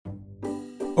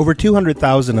Over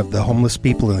 200,000 of the homeless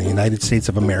people in the United States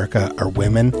of America are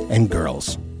women and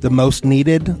girls. The most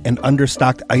needed and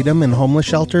understocked item in homeless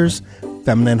shelters,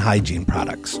 feminine hygiene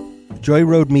products. Joy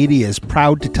Road Media is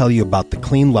proud to tell you about the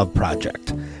Clean Love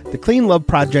Project. The Clean Love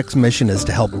Project's mission is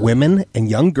to help women and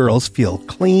young girls feel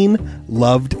clean,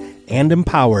 loved, and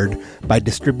empowered by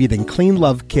distributing Clean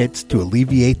Love kits to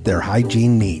alleviate their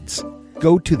hygiene needs.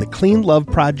 Go to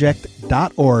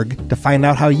thecleanloveproject.org to find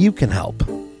out how you can help.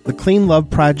 The Clean Love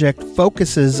Project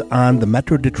focuses on the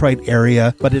Metro Detroit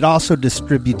area, but it also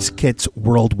distributes kits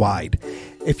worldwide.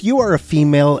 If you are a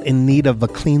female in need of a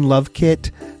Clean Love kit,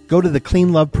 go to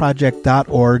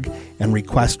thecleanloveproject.org and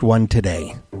request one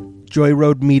today. Joy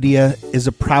Road Media is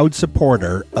a proud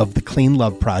supporter of the Clean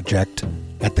Love Project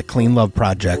at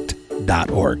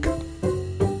thecleanloveproject.org.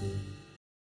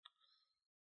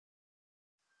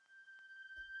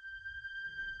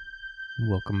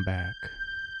 Welcome back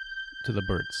to the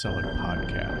Bert Selleck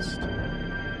Podcast.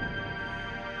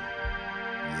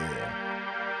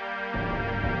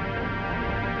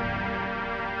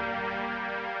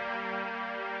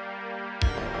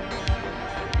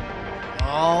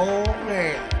 Oh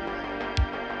man.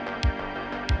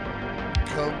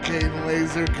 Cocaine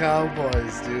laser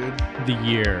cowboys, dude. The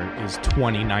year is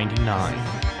 2099.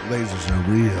 Lasers are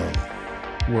real.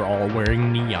 We're all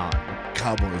wearing neon,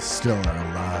 Cowboys still are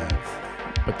alive.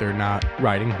 but they're not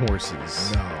riding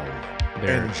horses. No.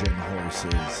 They're Engine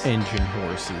horses. engine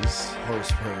horses.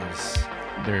 Horse purrs.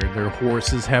 Their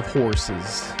horses have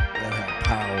horses That have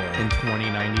power. in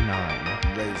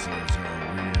 2099. Lasers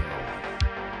are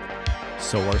real.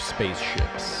 So are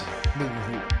spaceships.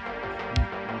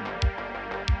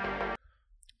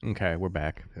 Okay, we're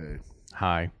back. Hey.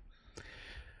 Hi.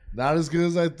 Not as good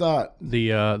as I thought.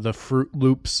 The Fruit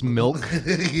Loops milk.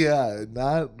 Yeah,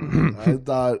 not. I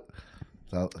thought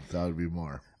that would be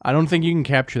more. I don't think you can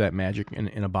capture that magic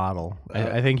in a bottle.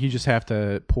 I think you just have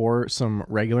to pour some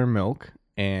regular milk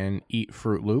and eat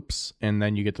Fruit Loops, and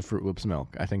then you get the Fruit Loops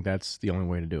milk. I think that's the only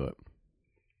way to do it.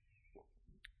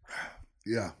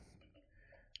 Yeah.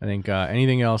 I think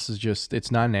anything else is just, it's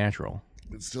not natural.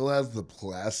 It still has the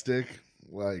plastic,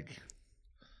 like,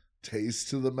 taste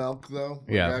to the milk, though.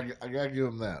 Like, Yeah. I gotta give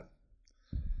him that.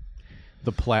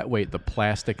 The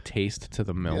plastic taste to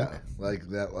the milk. Yeah, like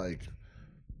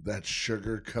that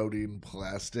sugar coating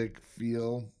plastic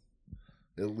feel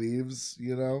it leaves,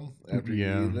 after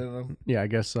you eat them. Yeah, I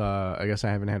guess I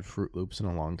haven't had Fruit Loops in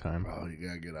a long time. Oh, you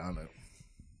gotta get on it.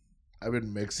 I've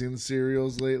been mixing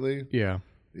cereals lately. Yeah.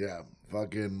 Yeah,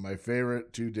 fucking my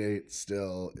favorite to date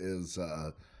still is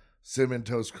Cinnamon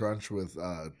Toast Crunch with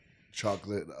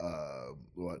chocolate,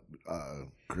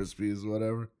 Crispies,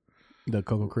 whatever. The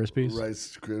Cocoa Krispies?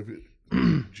 Rice Krispies.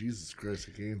 Jesus Christ,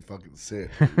 I can't even fucking say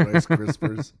it. Rice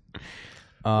Krispers.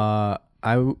 I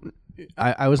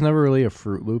was never really a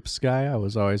Fruit Loops guy. I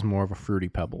was always more of a Fruity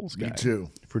Pebbles guy. Me too.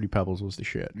 Fruity Pebbles was the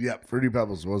shit. Yep, Fruity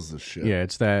Pebbles was the shit. Yeah,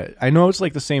 it's that. I know it's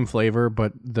like the same flavor,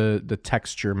 but the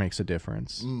texture makes a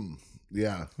difference.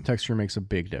 Yeah. The texture makes a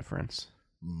big difference.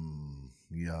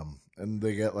 Yum. And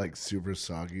they get like super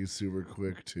soggy super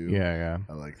quick too. Yeah.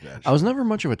 I like that shit. I was never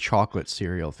much of a chocolate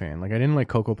cereal fan. Like, I didn't like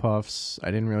Cocoa Puffs. I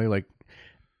didn't really like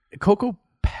Cocoa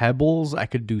Pebbles. I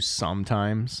could do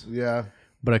sometimes. Yeah.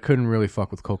 But I couldn't really fuck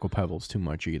with Cocoa Pebbles too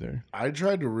much either. I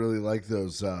tried to really like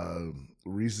those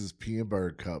Reese's Peanut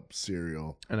Butter Cup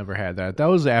cereal. I never had that. That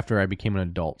was after I became an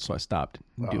adult, so I stopped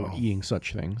eating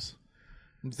such things.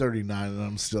 I'm 39 and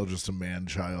I'm still just a man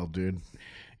child, dude.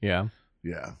 Yeah.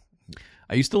 Yeah.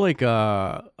 I used to like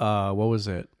what was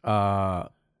it? I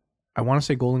want to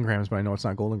say Golden Grams, but I know it's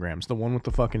not Golden Grams. The one with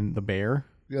the bear.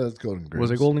 Yeah, that's Golden Grams. Was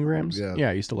it Golden Grams? Yeah. Yeah,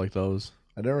 I used to like those.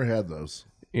 I never had those.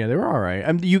 Yeah, they were all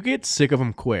right. You get sick of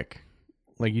them quick.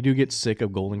 Like, you do get sick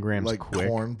of Golden Grams Like quick.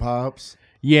 Corn Pops?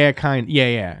 Yeah,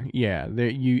 yeah.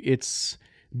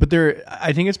 But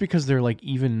I think it's because they're like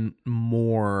even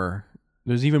more.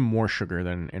 There's even more sugar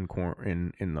than in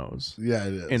corn in those. Yeah,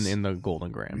 it is. In the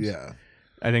Golden Grams. Yeah.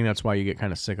 I think that's why you get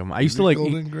kind of sick of them. I used to like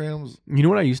Golden Grams. You know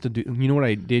what I used to do? You know what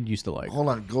I did used to like? Hold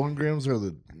on, Golden Grams are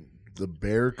the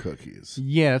bear cookies.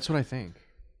 Yeah, that's what I think.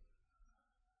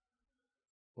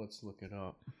 Let's look it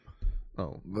up.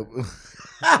 Oh.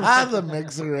 The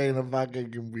mixer ain't a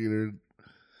fucking computer.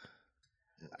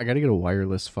 I gotta get a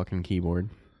wireless fucking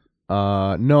keyboard.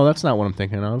 No, that's not what I'm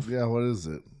thinking of. Yeah, what is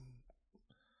it?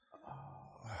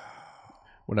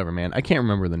 Whatever, man. I can't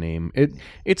remember the name.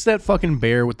 It's that fucking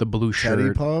bear with the blue shirt.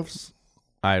 Teddy Puffs?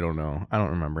 I don't know. I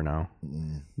don't remember now.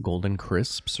 Golden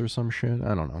Crisps or some shit?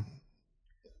 I don't know.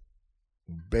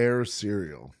 Bear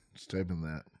cereal. Just type in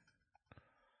that.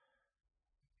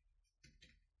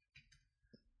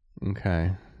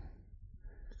 Okay.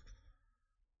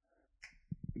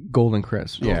 Golden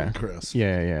Crisp. Golden Crisp.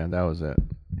 Yeah, that was it.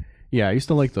 Yeah, I used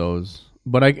to like those,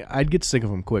 but I'd get sick of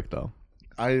them quick though.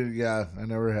 I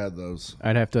never had those.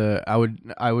 I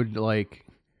would like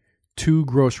 2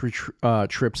 grocery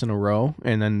trips in a row,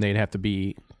 and then you'd have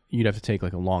to take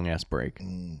like a long ass break.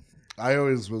 I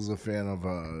always was a fan of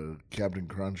Captain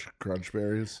Crunch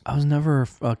berries. I was never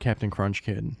a Captain Crunch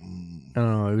kid. I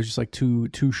don't know. It was just like too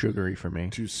sugary for me.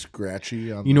 Too scratchy.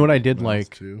 You know what I did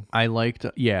like? Too? I liked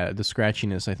the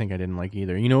scratchiness. I think I didn't like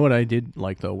either. You know what I did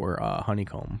like though were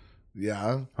honeycomb.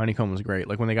 Yeah, honeycomb was great.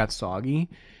 Like when they got soggy,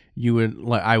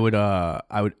 I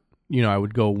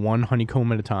would go one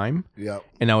honeycomb at a time. Yep.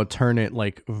 And I would turn it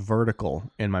like vertical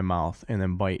in my mouth and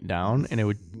then bite down, and it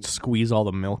would squeeze all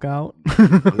the milk out.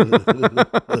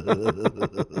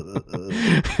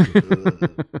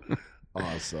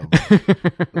 Awesome.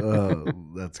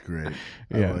 That's great.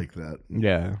 Yeah. I like that.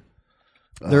 Yeah.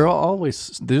 There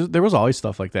was always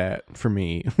stuff like that for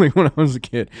me, like when I was a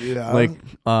kid. Yeah.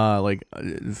 Like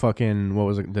fucking, what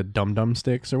was it, the Dum Dum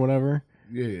sticks or whatever.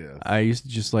 Yeah. I used to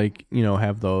just like,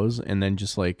 have those and then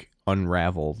just like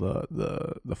unravel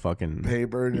the fucking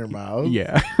paper in your mouth.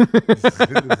 Yeah.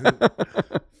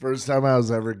 First time I was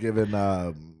ever given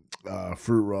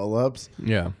fruit roll-ups.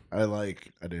 Yeah. I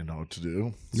didn't know what to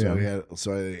do.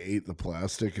 So I ate the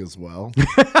plastic as well.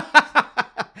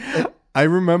 I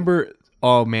remember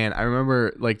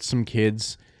like some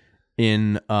kids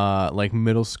in like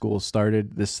middle school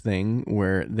started this thing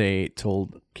where they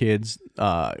told kids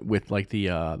with like the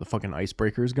fucking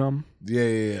icebreakers gum.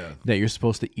 Yeah. That you're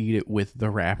supposed to eat it with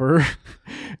the wrapper.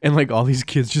 And like all these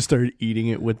kids just started eating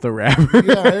it with the wrapper.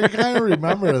 Yeah, I kind of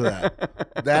remember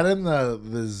that. That in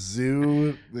the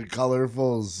zoo, the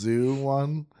colorful zoo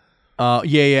one.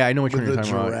 Yeah, I know what you're talking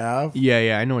giraffe? about.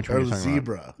 Yeah, I know what you're talking about.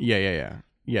 Zebra. Yeah.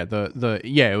 Yeah,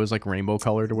 it was like rainbow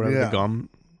colored or whatever, the gum.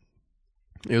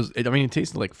 It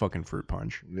tasted like fucking fruit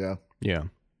punch. Yeah. Yeah.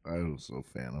 I was a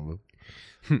fan of it.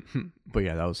 But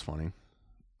yeah, that was funny.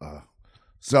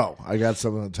 So, I got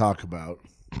something to talk about.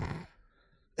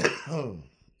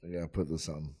 I gotta put this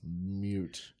on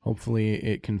mute. Hopefully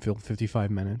it can fill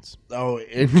 55 minutes. Oh,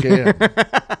 it can.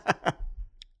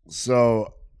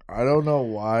 So, I don't know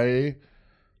why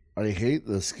I hate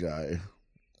this guy.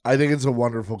 I think it's a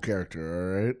wonderful character,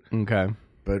 all right? Okay.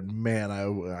 But man, I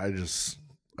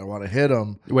want to hit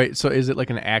him. Wait, so is it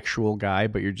like an actual guy,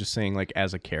 but you're just saying like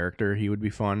as a character he would be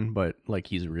fun, but like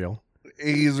he's real?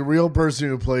 He's a real person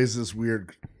who plays this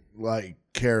weird like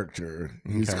character.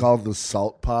 He's called the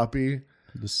Salt Poppy.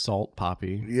 The Salt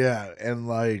Poppy. Yeah, and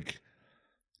like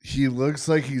he looks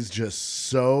like he's just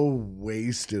so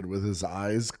wasted with his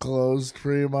eyes closed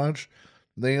pretty much.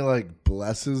 Then he like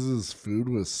blesses his food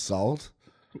with salt.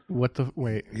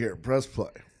 Wait. Here, press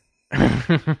play.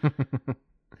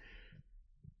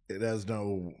 It has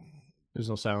no... There's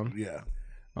no sound? Yeah.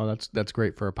 Oh, that's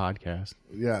great for a podcast.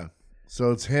 Yeah.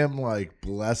 So it's him like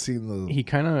blessing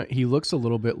the... He looks a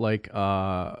little bit like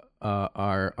our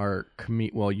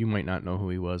well, you might not know who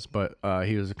he was, but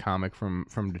he was a comic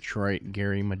from Detroit,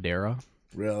 Gary Madera.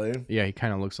 Really? Yeah, he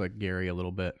kind of looks like Gary a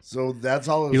little bit. So that's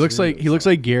all. He looks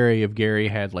like Gary if Gary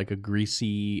had like a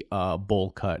greasy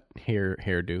bowl cut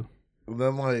hairdo. And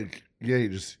then like he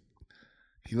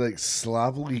like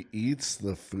sloppily eats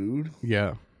the food.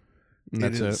 Yeah. And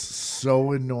that's it.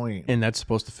 So annoying. And that's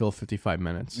supposed to fill 55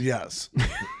 minutes. Yes.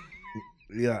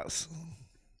 Yes.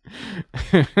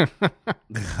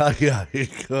 Yeah, he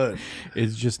could.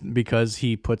 It's just because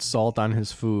he puts salt on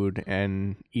his food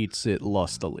and eats it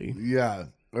lustily. Yeah.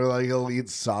 Or like he'll eat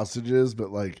sausages,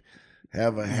 but like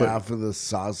have half of the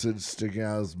sausage sticking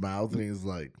out of his mouth, and he's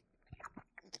like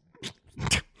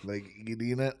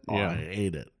eating it. Oh, yeah. I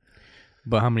hate it.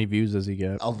 But how many views does he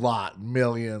get? A lot,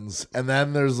 millions. And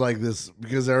then there's like this,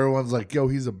 because everyone's like, yo,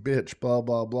 he's a bitch, blah,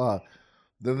 blah, blah.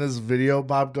 Then this video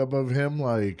popped up of him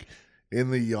like in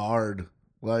the yard,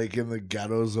 like in the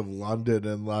ghettos of London,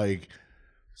 and like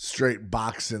straight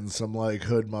boxing some like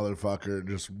hood motherfucker,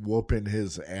 just whooping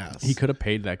his ass. He could have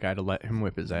paid that guy to let him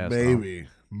whip his ass. Maybe.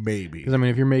 Because I mean,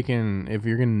 if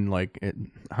you're getting like,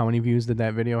 how many views did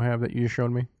that video have that you just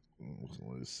showed me?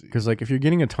 Let's see. Because like if you're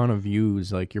getting a ton of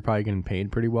views, like you're probably getting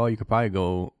paid pretty well. You could probably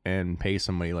go and pay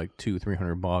somebody like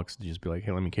 $200-300 to just be like,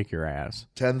 hey, let me kick your ass.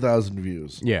 10,000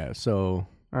 views. Yeah, so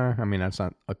I mean that's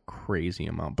not a crazy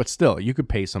amount, but still, you could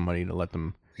pay somebody to let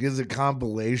them. Here's a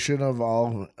compilation of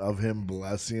all of him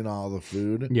blessing all the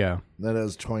food. Yeah, that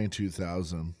has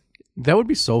 22,000. That would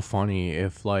be so funny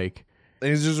if like. And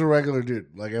he's just a regular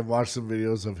dude. Like I've watched some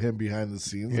videos of him behind the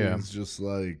scenes. Yeah, and he's just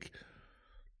like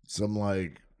some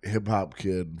like hip hop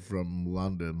kid from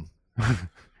London.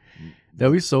 That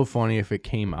would be so funny if it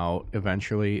came out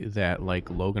eventually that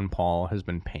like Logan Paul has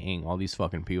been paying all these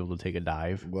fucking people to take a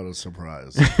dive. What a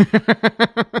surprise.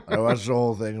 I watched the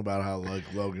whole thing about how like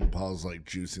Logan Paul's like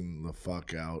juicing the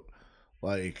fuck out.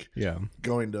 Like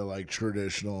going to like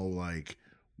traditional like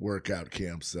workout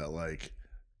camps that like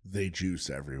they juice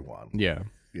everyone. Yeah.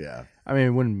 Yeah. I mean,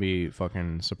 it wouldn't be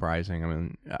fucking surprising. I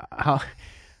mean, how...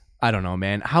 I don't know,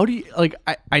 man. How do you like?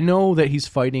 I know that he's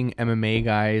fighting MMA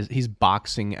guys. He's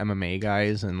boxing MMA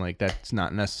guys, and like that's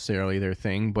not necessarily their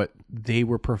thing. But they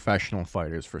were professional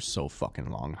fighters for so fucking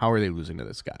long. How are they losing to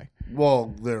this guy?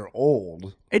 Well, they're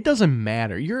old. It doesn't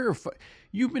matter. You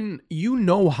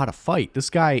know how to fight.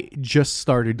 This guy just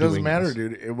started doing Doesn't matter, this.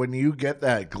 dude. When you get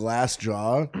that glass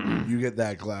jaw, you get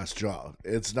that glass jaw.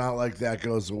 It's not like that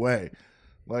goes away.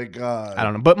 Like I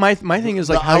don't know, but my thing is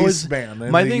like, how is my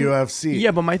thing, UFC?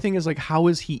 Yeah, but my thing is like, how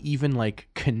is he even like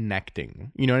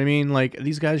connecting? You know what I mean? Like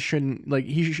these guys shouldn't like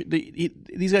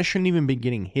these guys shouldn't even be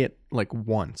getting hit like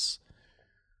once.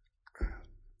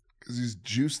 Because he's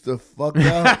juiced the fuck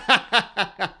out.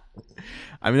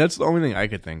 I mean, that's the only thing I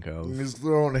could think of. He's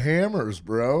throwing hammers,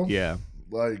 bro. Yeah,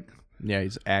 like. Yeah,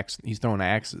 he's throwing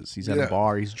axes. He's at a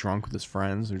bar. He's drunk with his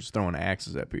friends. They're just throwing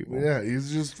axes at people. Yeah,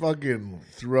 he's just fucking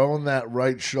throwing that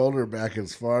right shoulder back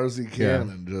as far as he can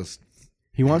and just...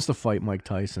 He wants to fight Mike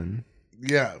Tyson.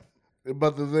 Yeah,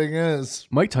 but the thing is...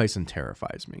 Mike Tyson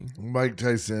terrifies me. Mike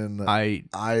Tyson, I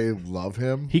love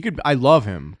him. I love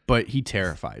him, but he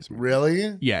terrifies me.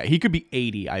 Really? Yeah, he could be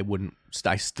 80. I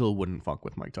still wouldn't fuck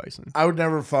with Mike Tyson. I would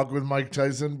never fuck with Mike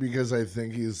Tyson because I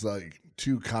think he's like...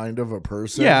 too kind of a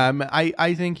person. Yeah,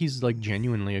 I think he's like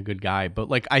genuinely a good guy, but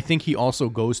like I think he also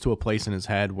goes to a place in his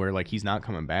head where like he's not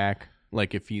coming back.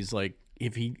 Like if he's like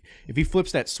if he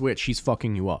flips that switch, he's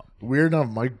fucking you up. Weird enough,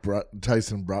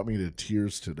 Tyson brought me to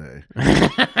tears today.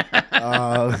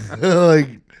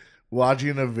 Like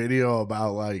watching a video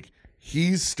about like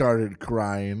he started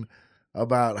crying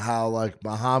about how like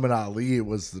Muhammad Ali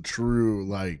was the true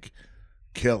like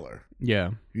killer.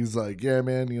 Yeah. He's like, yeah,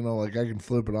 man, you know, like I can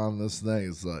flip it on this thing.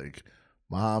 It's like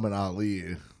Muhammad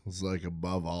Ali was like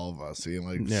above all of us. He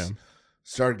like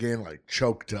started getting like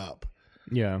choked up.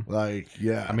 Yeah. Like,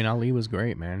 yeah. I mean, Ali was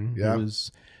great, man. Yeah. He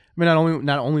was, I mean,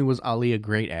 not only was Ali a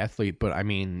great athlete, but I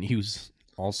mean, he was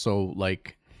also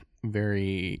like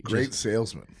very great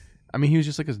salesman. I mean, he was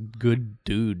just like a good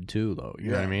dude too, though. You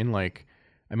know what I mean? Like,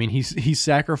 I mean, he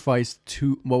sacrificed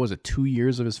 2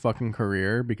 years of his fucking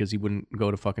career because he wouldn't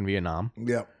go to fucking Vietnam.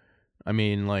 Yeah. I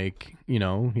mean, like, you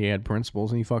know, he had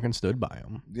principles and he fucking stood by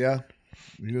them. Yeah.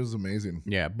 He was amazing.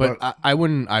 Yeah, but I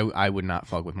would not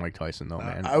fuck with Mike Tyson though,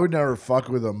 man. I would never fuck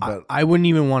with him, but I wouldn't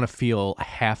even want to feel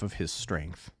half of his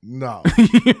strength. No.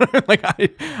 Like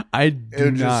I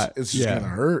do not. It's just gonna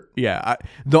hurt. Yeah.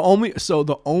 The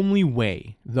only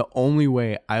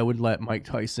way I would let Mike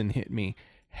Tyson hit me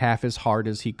half as hard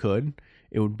as he could,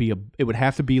 it would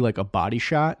have to be like a body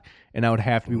shot, and I would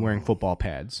have to be wearing football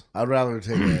pads. I'd rather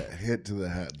take a hit to the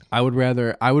head. I would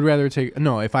rather take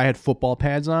if I had football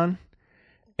pads on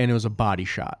and it was a body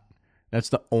shot. That's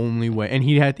the only way. And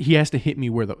he has to hit me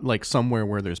where somewhere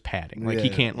where there's padding. Like he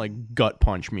can't like gut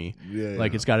punch me.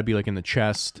 Like it's got to be like in the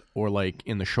chest or like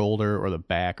in the shoulder or the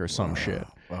back or some shit.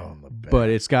 Oh, the back. But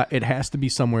it has to be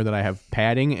somewhere that I have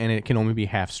padding, and it can only be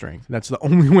half strength. That's the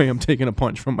only way I'm taking a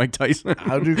punch from Mike Tyson.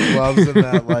 How do gloves in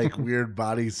that like weird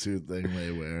bodysuit thing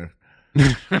they wear?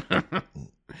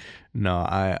 No,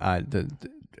 the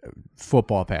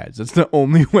football pads. That's the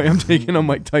only way I'm taking a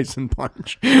Mike Tyson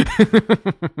punch.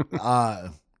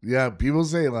 Yeah, people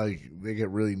say like they get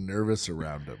really nervous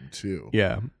around him too.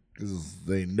 Yeah, because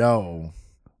they know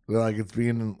they're like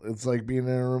it's like being in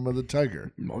a room with a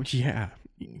tiger. Oh yeah.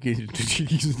 He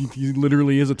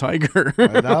literally is a tiger.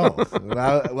 I know.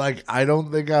 I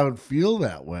don't think I would feel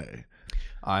that way.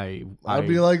 I'd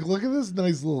be like, look at this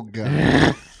nice little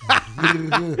guy.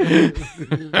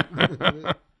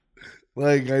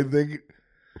 Like, I think,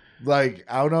 like,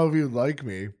 I don't know if you'd like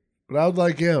me, but I would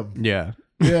like him. Yeah.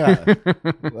 Yeah.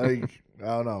 Like, I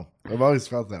don't know. I've always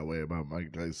felt that way about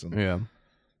Mike Tyson. Yeah.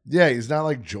 Yeah, he's not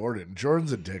like Jordan.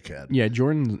 Jordan's a dickhead. Yeah,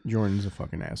 Jordan's a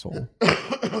fucking asshole.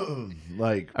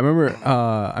 Like, I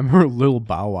remember Lil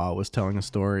Bow Wow was telling a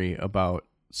story about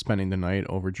spending the night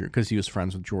over because he was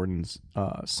friends with Jordan's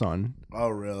son. Oh,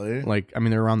 really? Like, I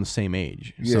mean, they're around the same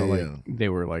age, yeah, so like they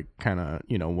were like kind of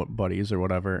what buddies or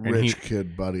whatever. Rich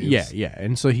kid buddies. Yeah, yeah.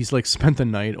 And so he's like spent the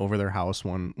night over their house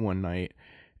one night,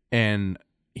 and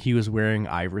he was wearing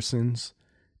Iversons.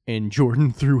 And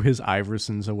Jordan threw his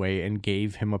Iversons away and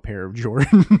gave him a pair of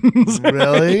Jordans.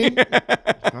 Really?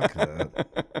 Fuck that.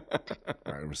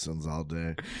 Iversons all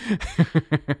day.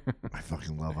 I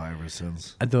fucking love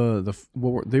Iversons.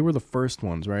 They were the first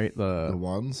ones, right? The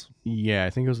ones? Yeah, I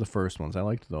think it was the first ones. I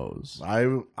liked those. I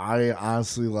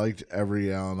honestly liked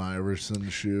every Allen Iverson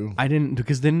shoe. I didn't,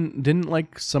 because didn't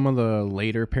like some of the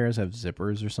later pairs have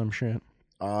zippers or some shit?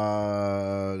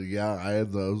 Yeah, I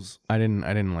had those. I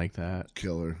didn't like that.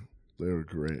 Killer. They were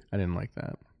great. I didn't like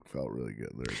that. Felt really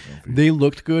good. They were comfy. They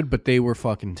looked good, but they were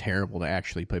fucking terrible to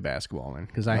actually play basketball in.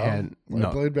 Because I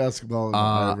played basketball in the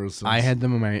Iversons. I had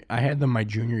them my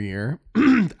junior year.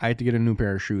 I had to get a new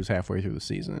pair of shoes halfway through the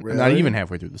season. Really? Not even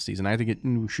halfway through the season. I had to get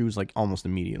new shoes like almost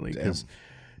immediately because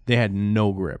they had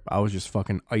no grip. I was just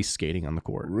fucking ice skating on the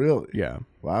court. Really? Yeah.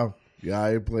 Wow. Yeah,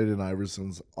 I played in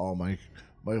Iversons all my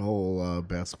whole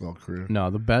basketball career. No,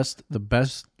 the best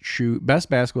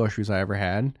basketball shoes I ever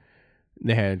had.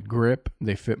 They had grip.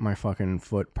 They fit my fucking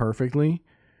foot perfectly.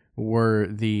 Were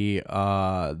the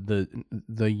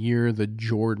year the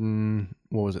Jordan,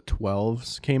 what was it,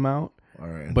 12s came out? All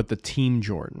right. But the Team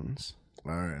Jordans.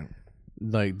 All right.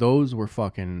 Like those were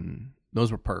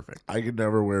perfect. I could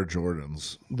never wear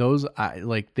Jordans. Those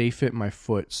they fit my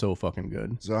foot so fucking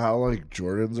good. So how like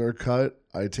Jordans are cut,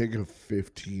 I take a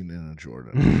 15 in a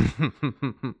Jordan.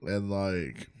 And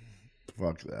like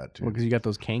fuck that, dude. Well, because you got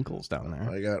those cankles down there.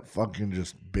 I got fucking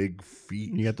just big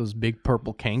feet. You got those big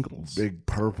purple cankles. Big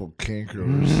purple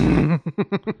cankers.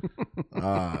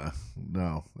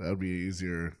 No, that'd be an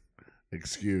easier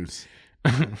excuse.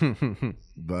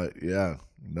 But yeah,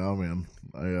 no, man.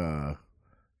 I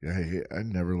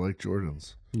never liked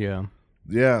Jordans. Yeah.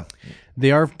 Yeah.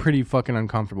 They are pretty fucking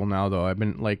uncomfortable now, though. I've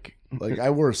been like I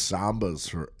wore Sambas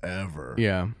forever.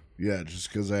 Yeah. Yeah, just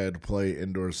because I had to play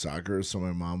indoor soccer. So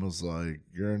my mom was like,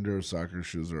 your indoor soccer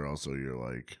shoes are also your,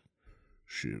 like,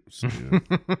 shoes, dude.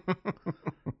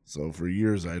 So for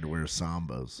years, I had to wear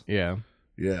Sambas. Yeah.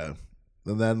 Yeah.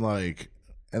 And then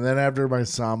after my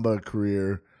Samba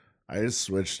career, I just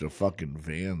switched to fucking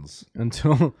Vans.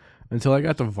 Until I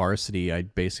got to varsity,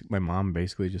 my mom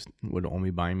basically just would only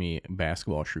buy me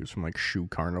basketball shoes from like Shoe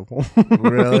Carnival.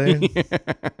 Really?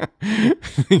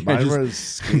 Mine were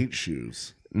skate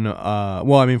shoes. No,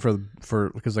 well, I mean for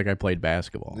because like I played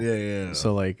basketball. Yeah.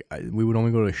 So like we would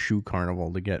only go to Shoe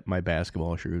Carnival to get my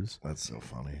basketball shoes. That's so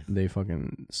funny. They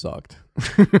fucking sucked.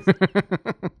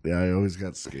 Yeah, I always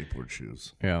got skateboard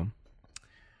shoes. Yeah.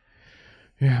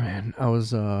 Yeah, man. I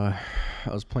was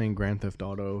playing Grand Theft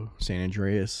Auto San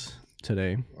Andreas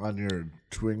today. On your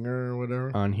Twinger or whatever?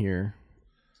 On here.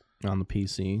 On the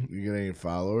PC. You get any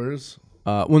followers?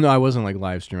 Well, no, I wasn't like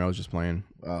live streaming. I was just playing.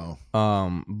 Oh.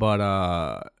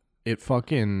 But it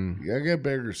fucking. You gotta get a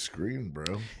bigger screen,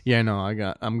 bro. Yeah, no,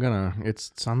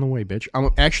 it's on the way, bitch.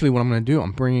 Actually, what I'm gonna do,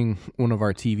 I'm bringing one of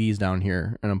our TVs down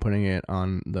here, and I'm putting it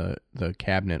on the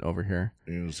cabinet over here.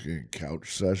 You're just getting a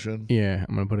couch session? Yeah,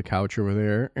 I'm gonna put a couch over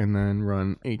there, and then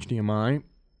run HDMI.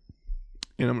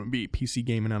 And I'm gonna be PC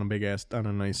gaming on a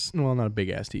nice, well, not a big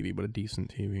ass TV, but a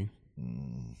decent TV.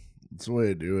 That's the way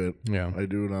I do it. Yeah. I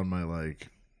do it on my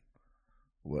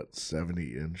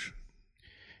 70-inch?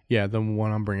 Yeah, the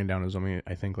one I'm bringing down is only,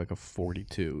 I think, like a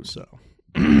 42, so.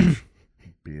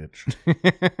 Bitch.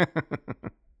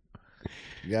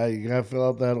 Yeah, you gotta fill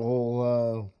out that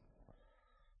whole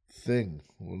thing.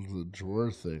 What's the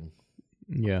drawer thing?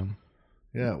 Yeah.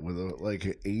 Yeah, with an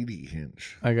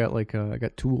 80-inch. I got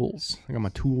tools. I got my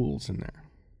tools in there.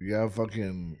 You gotta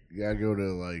go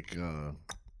to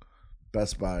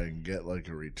Best Buy and get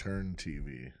a return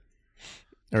TV.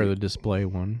 Or the display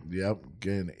one. Yep,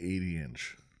 get an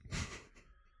 80-inch.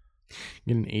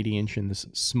 Get an 80-inch in this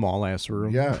small ass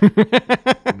room. Yeah.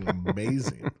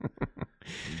 Amazing.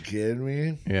 You kidding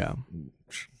me? Yeah.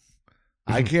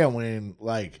 I can't win.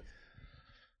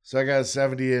 So I got a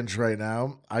 70-inch right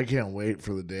now. I can't wait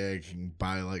for the day I can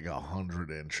buy a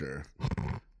 100-incher.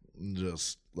 And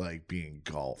just be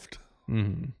engulfed.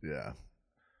 Mm-hmm. Yeah.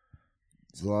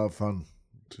 It's a lot of fun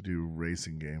to do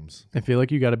racing games. I feel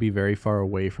like you got to be very far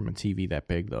away from a TV that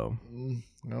big, though.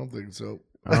 I don't think so.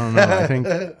 I don't know. I think,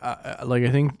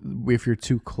 I think if you're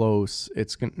too close,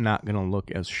 it's not gonna look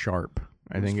as sharp.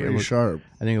 I think it's sharp.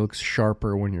 I think it looks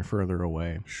sharper when you're further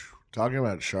away. Talking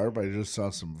about sharp, I just saw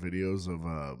some videos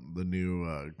of the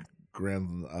new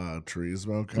Gran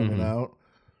Turismo coming out.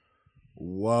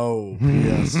 Whoa,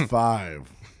 PS5,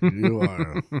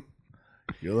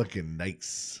 you're looking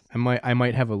nice. I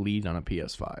might have a lead on a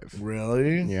PS5.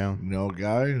 Really? Yeah. No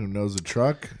guy who knows a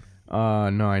truck? No,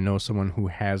 I know someone who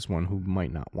has one who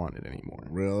might not want it anymore.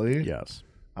 Really? Yes.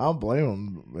 I don't blame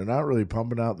them. They're not really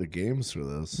pumping out the games for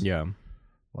this. Yeah.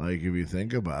 If you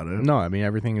think about it. No, I mean,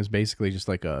 everything is basically just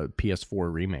like a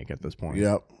PS4 remake at this point.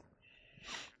 Yep.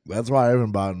 That's why I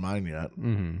haven't bought mine yet.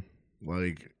 Mm-hmm.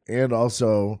 Like, and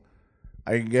also,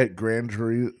 I can get Gran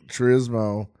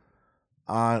Turismo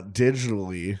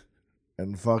digitally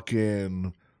and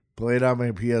fucking play it on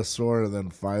my PS4, and then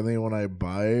finally when I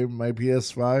buy my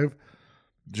PS5,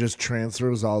 just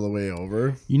transfers all the way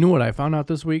over. You know what I found out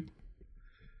this week?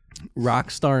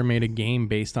 Rockstar made a game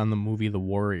based on the movie The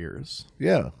Warriors.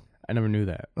 Yeah. I never knew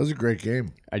that. That was a great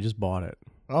game. I just bought it.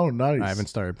 Oh, nice. I haven't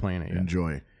started playing it yet.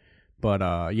 Enjoy.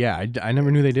 But yeah, I never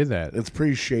knew they did that. It's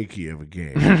pretty shaky of a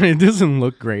game. It doesn't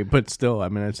look great, but still, I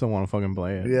mean, I still want to fucking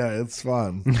play it. Yeah, it's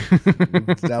fun.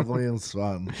 It definitely is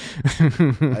fun.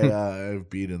 I've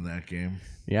beaten that game.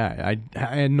 Yeah, I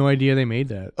had no idea they made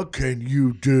that. Can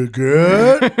you dig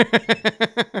it?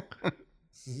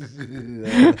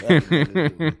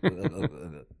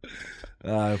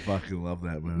 I fucking love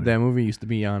that movie. That movie used to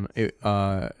be on.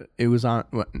 It was on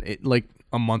like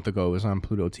a month ago. It was on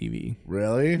Pluto TV.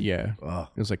 Really? Yeah. Oh.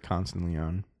 It was like constantly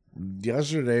on.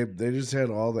 Yesterday they just had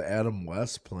all the Adam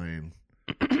West playing,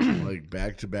 like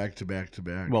back to back to back to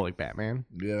back. Well, like Batman.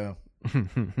 Yeah.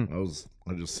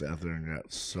 I just sat there and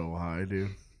got so high,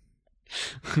 dude.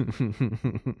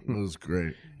 It was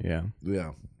great. Yeah.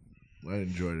 Yeah. I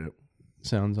enjoyed it.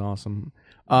 Sounds awesome.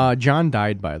 John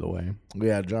died, by the way.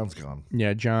 Yeah, John's gone.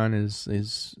 Yeah, John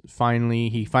is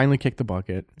finally kicked the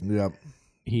bucket. Yep.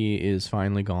 He is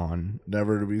finally gone.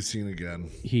 Never to be seen again.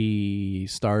 He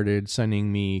started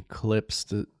sending me clips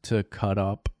to cut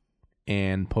up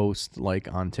and post like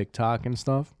on TikTok and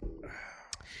stuff.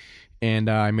 And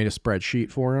I made a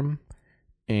spreadsheet for him.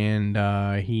 And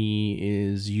he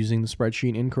is using the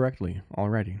spreadsheet incorrectly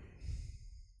already.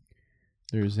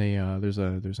 There's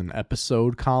an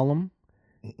episode column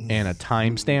and a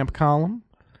timestamp column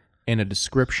and a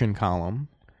description column,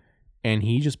 and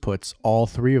he just puts all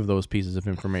three of those pieces of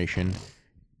information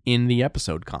in the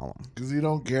episode column. Because you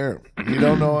don't care. You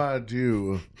don't know how to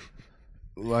do,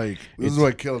 like, this is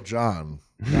what killed John,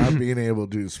 not being able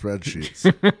to do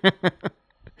spreadsheets.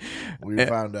 We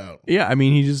found out. Yeah, I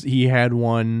mean, he had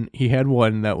one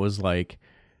that was like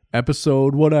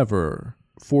episode whatever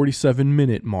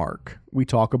 47-minute mark. We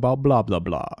talk about blah blah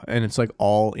blah, and it's like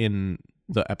all in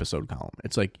the episode column.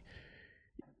 It's like,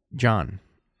 John,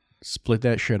 split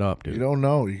that shit up, dude. You don't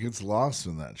know. He gets lost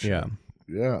in that shit. Yeah.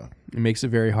 Yeah. It makes it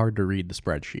very hard to read the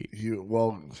spreadsheet.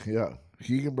 Yeah.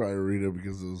 He can probably read it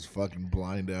because of his fucking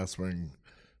blind ass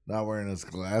not wearing his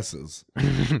glasses.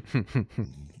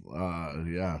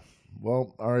 Yeah.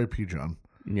 Well, R.I.P. John.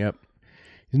 Yep.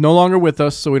 He's no longer with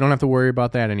us, so we don't have to worry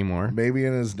about that anymore. Maybe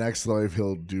in his next life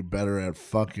he'll do better at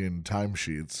fucking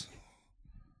timesheets.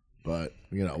 But,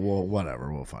 well,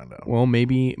 whatever. We'll find out. Well,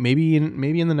 maybe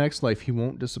in the next life he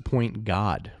won't disappoint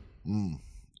God.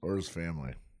 Or his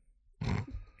family.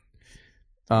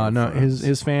 No,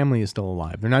 his family is still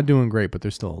alive. They're not doing great, but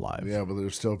they're still alive. Yeah, but they're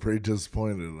still pretty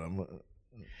disappointed in him.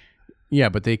 Yeah,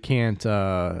 but they can't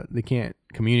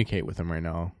communicate with him right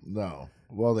now. No.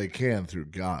 Well, they can through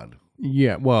God.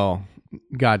 Yeah, well,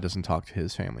 God doesn't talk to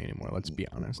his family anymore, let's be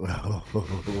honest. Oh,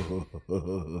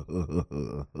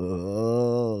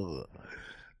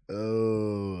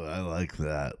 I like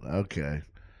that. Okay.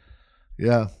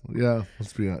 Yeah,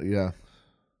 let's be honest. Yeah.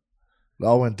 It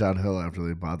all went downhill after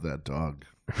they bought that dog.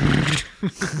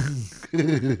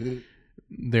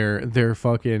 Their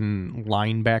fucking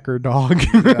linebacker dog.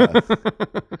 Yeah.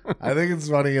 I think it's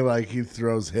funny, like, he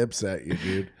throws hips at you,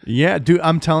 dude. Yeah, dude,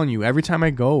 I'm telling you, every time I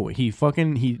go, he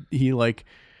like,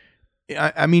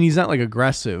 I mean, he's not like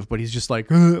aggressive, but he's just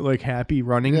like happy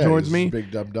running towards me,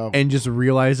 big dumb, and just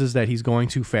realizes that he's going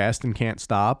too fast and can't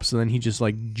stop. So then he just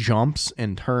like jumps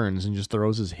and turns and just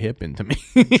throws his hip into me.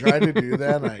 He tried to do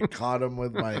that, and I caught him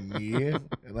with my knee,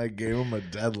 and I gave him a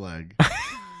dead leg.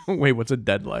 Wait, what's a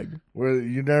dead leg? Where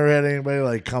you never had anybody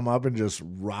like come up and just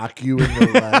rock you in the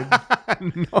leg?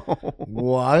 No.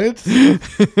 What?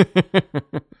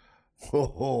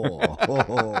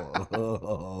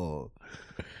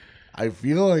 I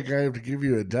feel like I have to give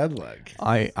you a dead leg.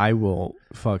 I will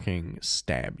fucking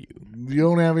stab you. You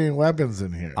don't have any weapons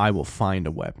in here. I will find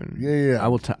a weapon. Yeah.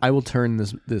 I will turn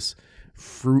this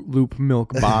Fruit Loop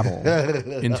milk bottle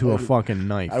into a fucking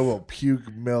knife. I will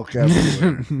puke milk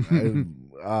everywhere.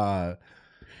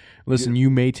 Listen,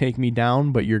 you may take me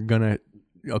down, but you're gonna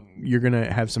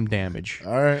have some damage.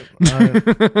 All right.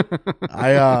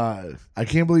 I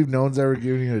can't believe no one's ever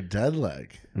given you a dead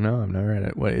leg. No, I've never had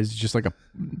it. What is it, just like a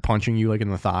punching you like in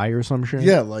the thigh or some shit?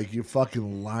 Yeah, like you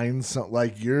fucking line some,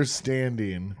 like you're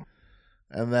standing,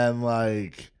 and then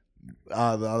like the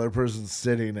other person's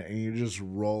sitting, and you just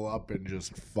roll up and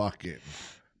just fucking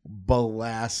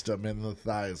blast them in the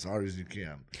thigh as hard as you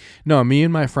can. No, me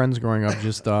and my friends growing up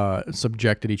just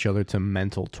subjected each other to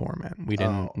mental torment. We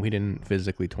didn't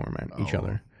physically torment each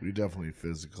other. We definitely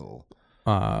physical.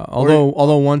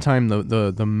 Although one time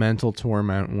the mental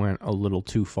torment went a little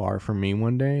too far for me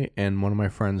one day, and one of my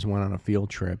friends went on a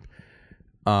field trip,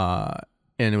 and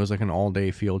it was like an all-day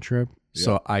field trip. Yeah.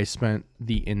 So I spent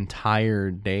the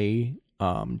entire day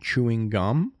chewing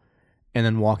gum and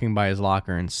then walking by his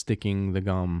locker and sticking the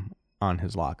gum on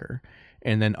his locker.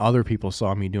 And then other people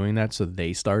saw me doing that, so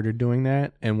they started doing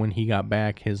that. And when he got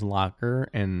back, his locker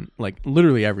and like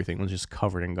literally everything was just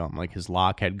covered in gum. Like his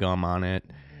lock had gum on it.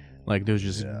 Like there was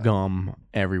just gum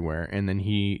everywhere. And then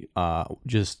he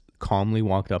just calmly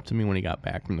walked up to me when he got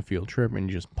back from the field trip and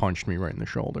just punched me right in the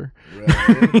shoulder.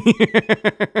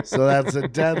 Right. So that's a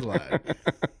dead leg.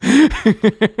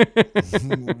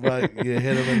 But you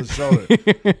hit him in the shoulder.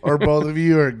 Or both of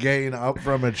you are getting up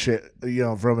from a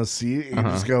from a seat and you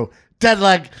just go, dead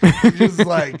leg. You just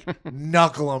like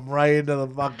knuckle them right into the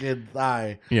fucking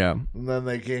thigh. Yeah. And then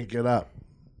they can't get up.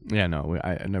 Yeah, no,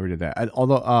 I never did that.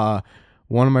 Although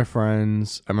one of my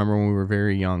friends, I remember when we were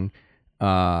very young,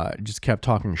 just kept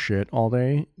talking shit all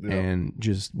day and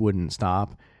just wouldn't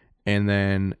stop. And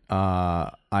then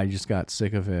I just got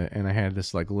sick of it, and I had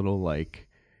this like little like,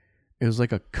 it was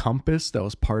like a compass that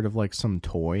was part of like some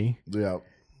toy. Yeah.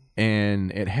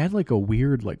 And it had like a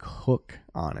weird like hook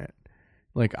on it.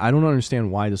 Like I don't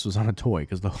understand why this was on a toy,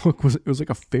 because the hook it was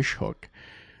like a fish hook.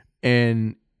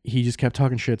 And he just kept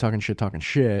talking shit.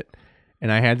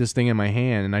 And I had this thing in my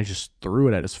hand, and I just threw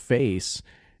it at his face.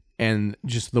 And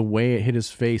just the way it hit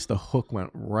his face, the hook went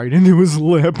right into his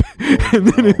lip. And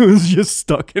then it was just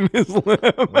stuck in his lip.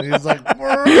 And he's like,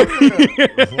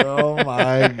 oh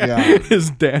my God. His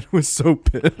dad was so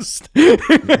pissed. In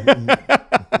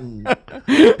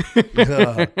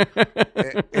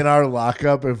our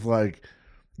lockup, if like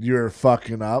you're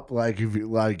fucking up, like if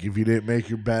you didn't make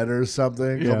your bed or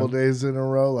something a couple days in a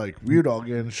row, like we'd all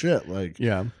get in shit. Like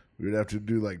we'd have to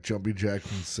do like jumping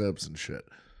jacks and sips and shit.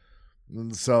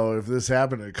 And so if this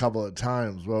happened a couple of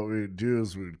times, what we'd do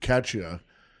is we'd catch you.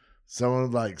 Someone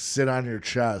would like sit on your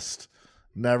chest,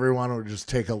 and everyone would just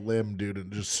take a limb, dude,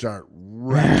 and just start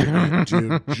wrecking it,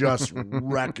 dude. Just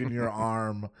wrecking your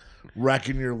arm,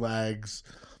 wrecking your legs,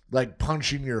 like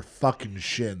punching your fucking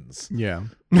shins. Yeah.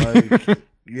 Like,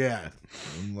 yeah.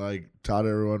 And like taught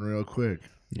everyone real quick.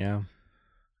 Yeah.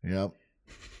 Yep.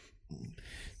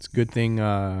 It's a good thing.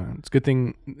 That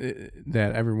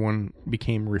everyone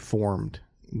became reformed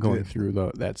going through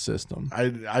that system.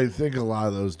 I think a lot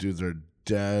of those dudes are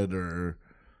dead, or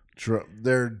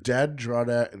they're dead drug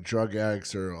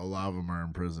addicts, or a lot of them are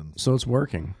in prison. So it's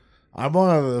working. I'm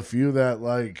one of the few that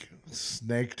like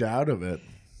snaked out of it.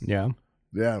 Yeah.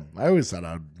 Yeah. I always thought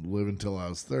I'd live until I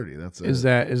was 30. That's it. Is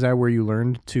that where you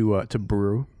learned to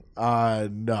brew?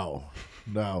 No.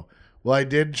 Well, I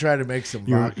did try to make some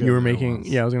vodka. You were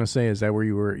making, I was gonna say, is that where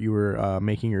you were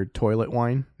making your toilet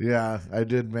wine? Yeah, I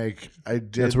did.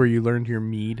 That's where you learned your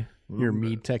mead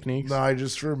techniques. No, I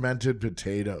just fermented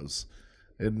potatoes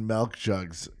in milk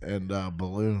jugs and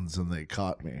balloons, and they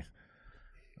caught me.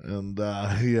 And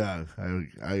I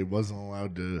wasn't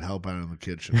allowed to help out in the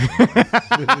kitchen.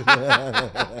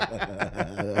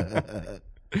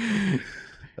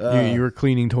 You were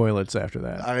cleaning toilets after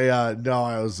that. I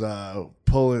was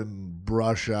pulling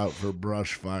brush out for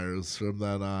brush fires from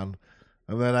then on,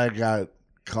 and then I got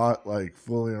caught like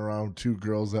fooling around with two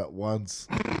girls at once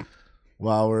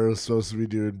while we were supposed to be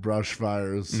doing brush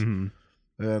fires, and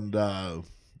then I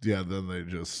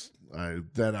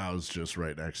was just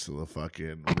right next to the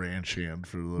fucking ranch hand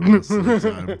for the rest of the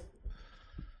time.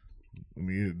 I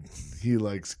mean, he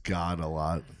likes God a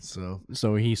lot, so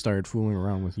he started fooling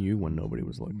around with you when nobody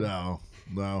was looking. No.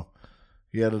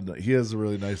 He has a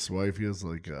really nice wife. He has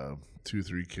like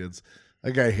 2-3 kids.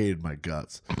 That guy hated my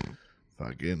guts,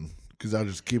 fucking, because I'll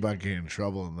just keep on getting in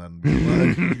trouble, and then be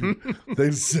like,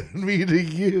 they send me to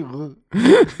you.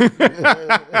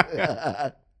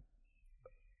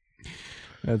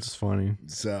 That's funny.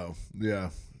 So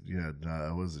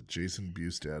was it Jason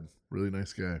Bustad? Really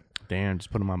nice guy. Damn,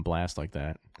 just put him on blast like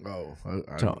that. Oh,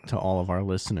 to all of our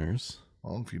listeners.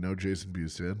 Well, if you know Jason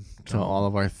Bustad, to all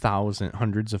of our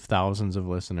hundreds of thousands of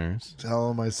listeners,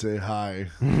 tell him I say hi.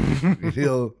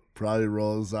 He'll probably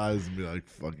roll his eyes and be like,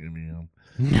 "Fucking me."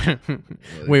 Like,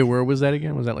 wait, where was that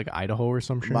again? Was that like Idaho or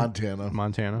some shit? Montana.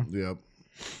 Yep.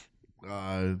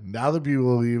 Now that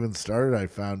people have even started, I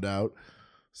found out.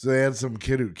 So they had some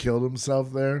kid who killed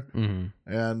himself there, and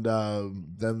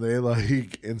then they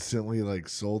like instantly like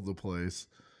sold the place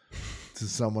to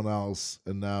someone else,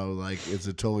 and now like it's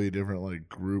a totally different like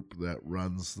group that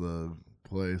runs the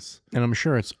place. And I'm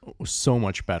sure it's so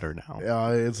much better now.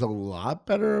 Yeah, it's a lot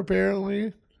better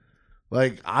apparently.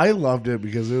 Like I loved it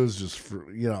because it was just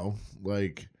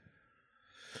like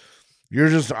you're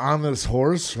just on this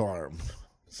horse farm.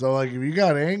 So like if you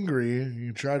got angry,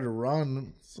 you tried to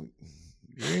run, it's like,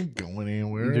 you ain't going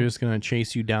anywhere. They're just gonna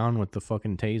chase you down with the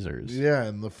fucking tasers. Yeah,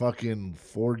 and the fucking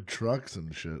Ford trucks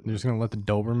and shit. They're just gonna let the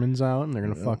Dobermans out, and they're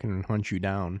gonna fucking hunt you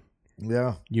down.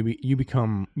 Yeah. You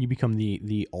become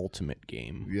the ultimate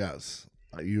game. Yes,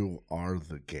 you are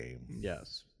the game.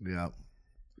 Yes. Yeah.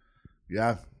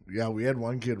 Yeah. Yeah. We had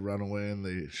one kid run away, and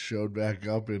they showed back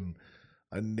up, and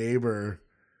a neighbor,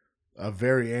 a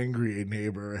very angry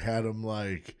neighbor, had him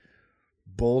like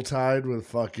bull tied with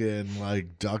fucking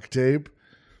like duct tape.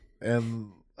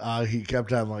 And he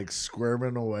kept on like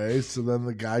squirming away. So then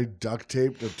the guy duct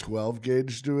taped a 12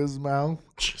 gauge to his mouth.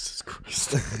 Jesus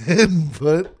Christ.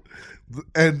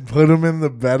 and put him in the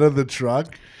bed of the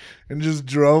truck and just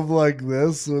drove like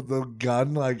this with the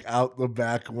gun like out the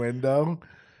back window,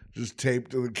 just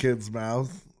taped to the kid's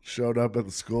mouth. Showed up at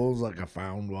the school. It was like I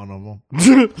found one of them.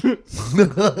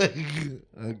 Like,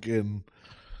 again.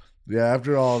 Yeah,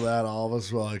 after all that, all of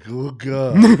us were like, oh,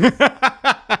 God.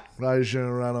 Probably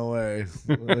shouldn't run away.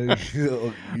 Like,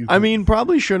 I mean,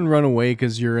 probably shouldn't run away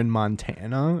because you're in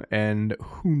Montana, and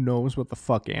who knows what the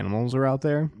fuck animals are out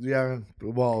there. Yeah,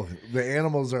 well, the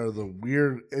animals are the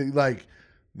weird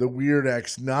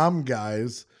ex-nom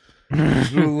guys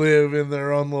who live in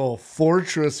their own little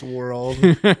fortress world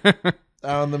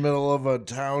out in the middle of a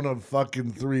town of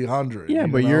fucking 300. Yeah,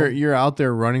 but know? you're out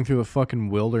there running through the fucking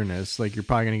wilderness. Like, you're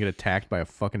probably gonna get attacked by a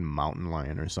fucking mountain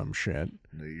lion or some shit.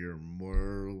 You're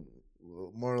more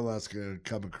or less gonna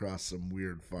come across some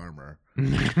weird farmer.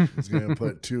 He's gonna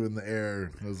put 2 in the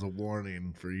air as a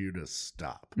warning for you to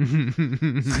stop.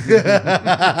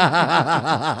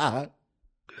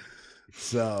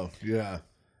 So yeah,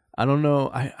 I don't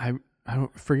know. I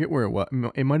don't forget where it was.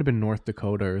 It might have been North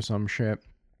Dakota or some shit.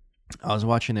 I was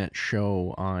watching that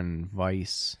show on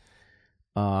Vice.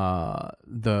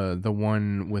 The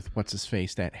one with what's his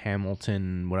face, that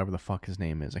Hamilton, whatever the fuck his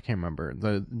name is. I can't remember.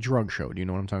 The drug show. Do you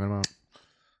know what I'm talking about?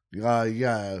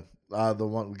 Yeah.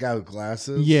 The guy with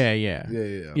glasses. Yeah.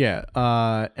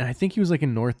 And I think he was like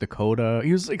in North Dakota.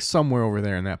 He was like somewhere over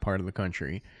there in that part of the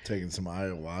country. Taking some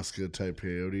ayahuasca type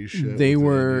peyote shit. They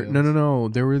were no.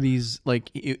 There were these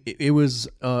like it was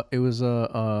I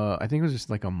think it was just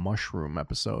like a mushroom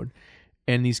episode.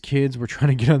 And these kids were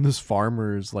trying to get on this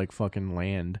farmer's like fucking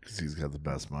land. Because he's got the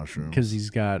best mushrooms. Because he's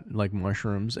got like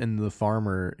mushrooms, and the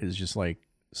farmer is just like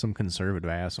some conservative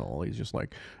asshole. He's just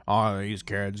like, oh, these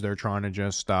kids, they're trying to they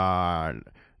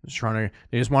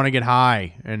just want to get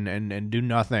high and do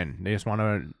nothing. They just want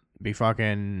to be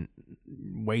fucking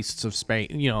wastes of space,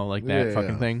 like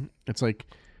that thing. It's like,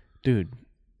 dude,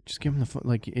 just give him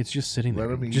the it's just sitting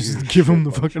there. Just give him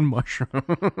the fucking mushrooms.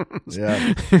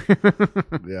 Yeah.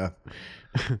 Yeah.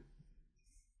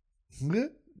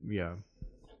 Yeah.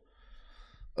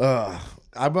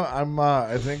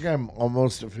 I think I'm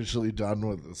almost officially done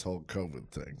with this whole COVID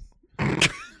thing.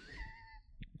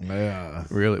 Yeah.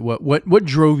 Really? What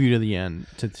drove you to the end,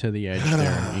 to the edge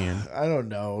there, Ian? I don't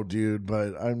know, dude,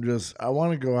 but I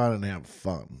want to go out and have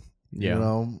fun. Yeah.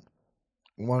 I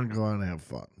want to go out and have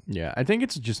fun. Yeah, I think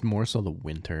it's just more so the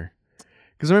winter.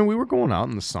 Because, I mean, we were going out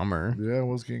in the summer. Yeah, it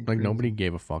was getting like crazy. Nobody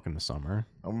gave a fuck in the summer.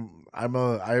 I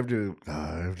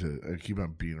keep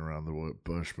on beating around the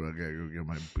bush, but I gotta go get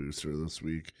my booster this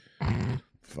week.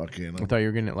 Fucking. I thought you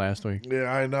were getting it last week.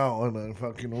 Yeah, I know, and I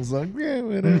fucking was like, yeah,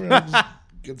 whatever. I'll just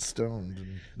get stoned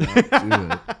and not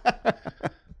do it.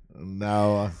 And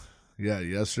now,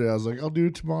 yesterday I was like, I'll do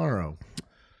it tomorrow.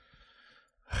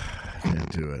 I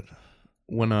can't do it.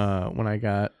 When I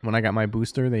got my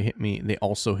booster, they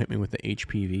also hit me with the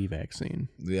HPV vaccine.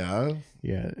 Yeah?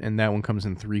 Yeah, and that one comes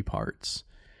in 3 parts.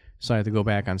 So I had to go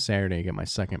back on Saturday and get my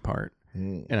second part.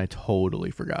 And I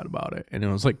totally forgot about it. And it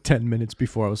was like 10 minutes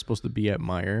before I was supposed to be at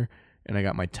Meijer, and I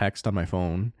got my text on my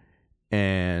phone,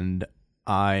 and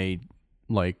I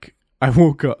woke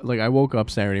up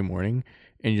Saturday morning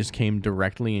and just came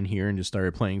directly in here and just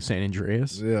started playing San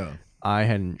Andreas. Yeah. I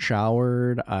hadn't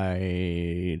showered.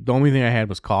 The only thing I had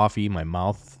was coffee. My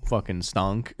mouth fucking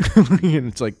stunk. And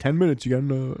it's like 10 minutes. You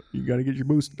gotta get your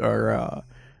boost or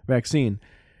vaccine.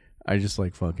 I just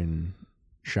like fucking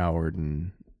showered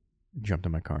and jumped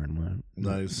in my car and went.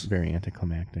 Nice. Very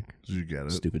anticlimactic. Did you get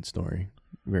it? Stupid story.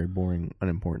 Very boring,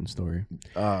 unimportant story.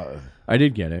 I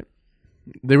did get it.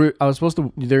 You're supposed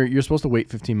to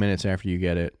wait 15 minutes after you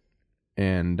get it.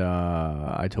 And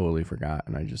I totally forgot,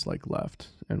 and I just like left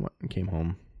and went and came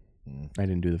home. I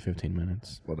didn't do the 15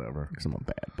 minutes. Whatever. Because I'm a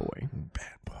bad boy.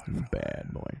 Bad boy.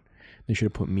 Bad boy. They should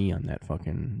have put me on that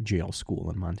fucking jail school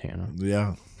in Montana.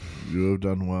 Yeah, you have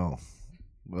done well.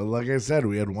 Well, like I said,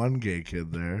 we had one gay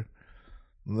kid there.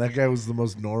 And that guy was the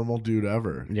most normal dude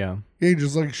ever. Yeah. He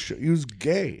just like he was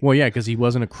gay. Well, yeah, because he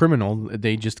wasn't a criminal.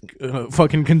 They just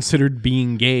fucking considered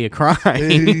being gay a crime.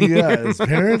 Yeah, his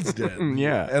parents did.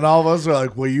 Yeah. And all of us were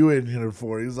like, what are you in here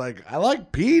for? He's like, I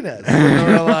like penis. And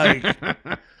we're like,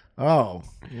 oh,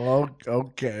 well,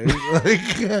 okay.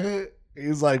 Like,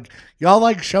 he's like, y'all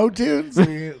like show tunes?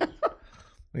 And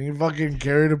he fucking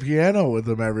carried a piano with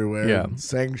him everywhere and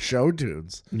sang show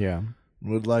tunes. Yeah.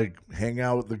 Would like hang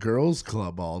out with the girls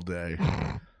club all day.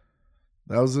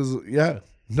 That was his,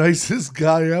 nicest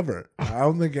guy ever. I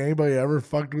don't think anybody ever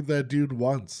fucked with that dude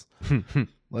once.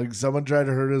 Like someone tried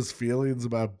to hurt his feelings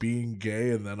about being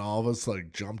gay, and then all of us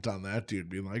like jumped on that dude,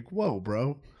 being like, "Whoa,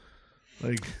 bro!"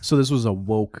 Like, so this was a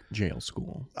woke jail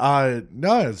school. No,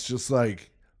 it's just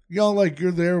like like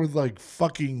you're there with like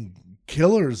fucking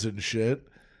killers and shit,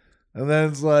 and then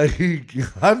it's like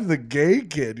I'm the gay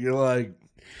kid. You're like.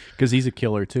 Because he's a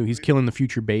killer, too. He's killing the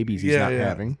future babies he's not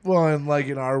having. Well, and like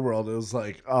in our world, it was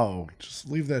like, oh, just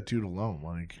leave that dude alone.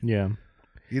 Like, yeah.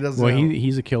 He doesn't. Well,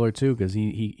 he's a killer, too, because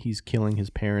he's killing his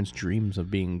parents' dreams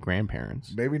of being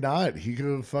grandparents. Maybe not. He could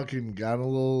have fucking got a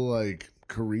little, like,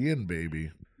 Korean baby.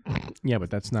 Yeah,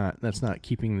 but that's not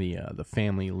keeping the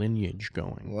family lineage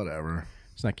going. Whatever.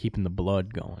 It's not keeping the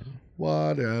blood going.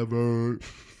 Whatever.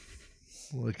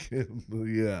 Like,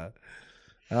 yeah.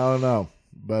 I don't know.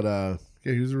 But,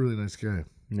 yeah, he was a really nice guy.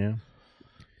 Yeah.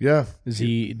 Yeah. Is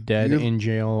he dead in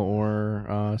jail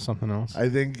or something else? I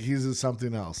think he's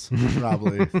something else,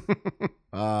 probably.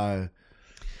 That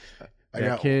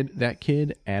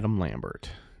kid, Adam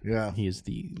Lambert. Yeah. He is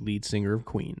the lead singer of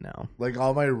Queen now. Like,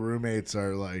 all my roommates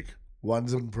are, like,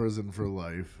 one's in prison for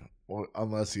life,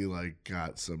 unless he, like,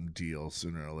 got some deal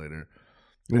sooner or later.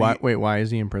 Why is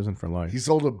he in prison for life? He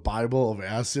sold a Bible of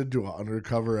acid to an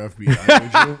undercover FBI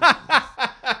agent.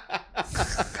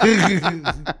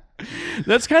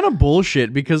 That's kind of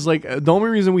bullshit because like the only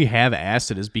reason we have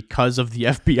acid is because of the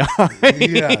FBI.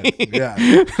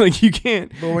 Yeah. Like you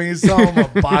can't. But when you sell him a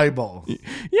Bible,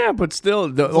 yeah, but still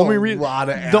the only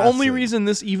reason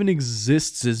this even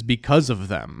exists is because of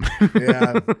them.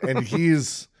 Yeah, and he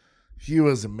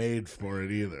wasn't made for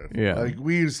it either. Yeah, like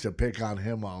we used to pick on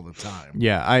him all the time.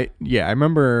 Yeah, I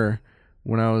remember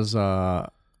when I was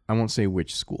I won't say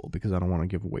which school because I don't want to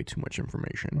give away too much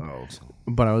information. Oh.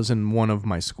 But I was in one of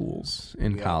my schools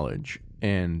in college,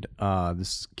 and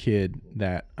this kid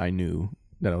that I knew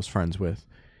that I was friends with,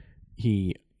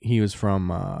 he was from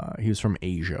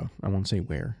Asia. I won't say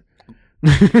where.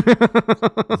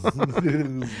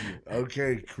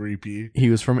 Okay, creepy. He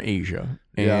was from Asia,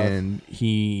 and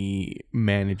he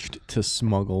managed to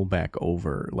smuggle back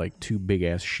over like 2 big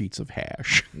ass sheets of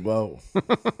hash. Whoa.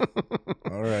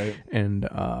 All right. And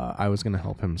I was gonna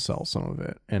help him sell some of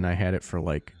it, and I had it for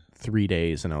like 3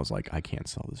 days, and I was like, I can't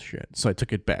sell this shit, so I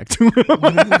took it back to him.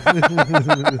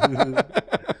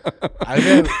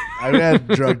 I've had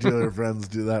drug dealer friends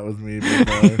do that with me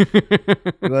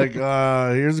before. Like,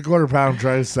 here's a £1/4,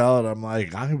 try to sell it. I'm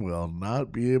like, I will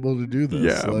not be able to do this.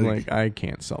 Yeah, I'm like, I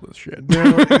can't sell this shit. And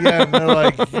they're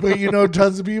like, but you know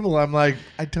tons of people. I'm like,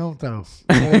 I don't though.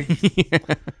 Like,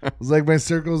 it's like my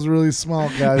circle's really small,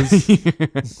 guys.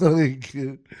 Like,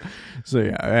 so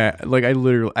yeah,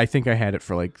 I think I had it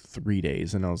for like 3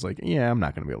 days, and I was like, yeah, I'm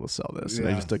not gonna be able to sell this, and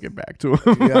I just took it back to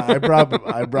him. Yeah, I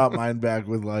brought mine back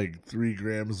with like 3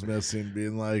 grams missing,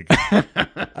 being like,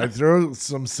 I throw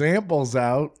some samples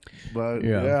out, but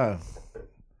yeah.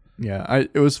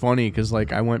 It was funny because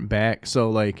like I went back, so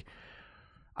like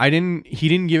he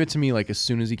didn't give it to me like as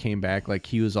soon as he came back. Like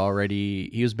he was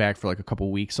back for like a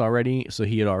couple weeks already, so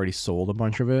he had already sold a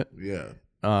bunch of it. Yeah.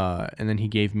 And then he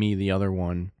gave me the other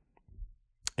one,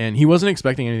 and he wasn't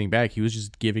expecting anything back. He was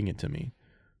just giving it to me,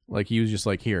 like he was just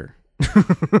like, here.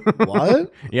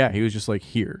 What? Yeah, he was just like,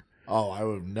 here. Oh, I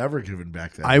would have never given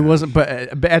back that. I wasn't, but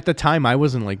at the time, I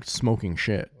wasn't like smoking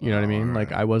shit. You know what I mean? Right.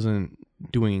 Like I wasn't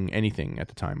doing anything at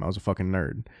the time. I was a fucking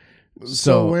nerd.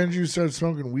 So when did you start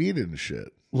smoking weed and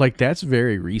shit? Like that's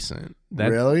very recent.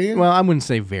 Really? Well, I wouldn't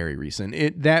say very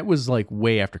recent. That was like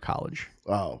way after college.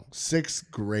 Oh,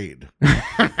 6th grade.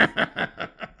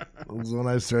 Was when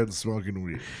I started smoking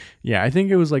weed. Yeah, I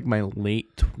think it was like my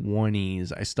late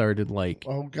 20s. I started like,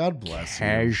 oh, God bless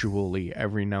casually you.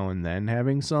 Every now and then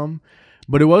having some,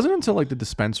 but it wasn't until like the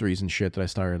dispensaries and shit that I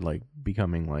started like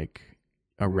becoming like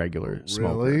a regular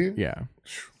smoker. Really? Yeah.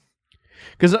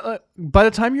 Because by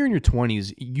the time you're in your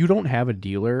 20s, you don't have a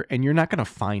dealer, and you're not gonna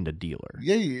find a dealer.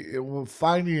 Yeah, well,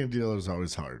 finding a dealer is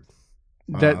always hard.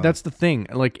 That's the thing.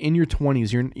 Like in your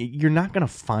 20s, you're not gonna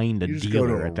find a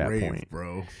dealer at that point,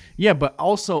 bro. Yeah, but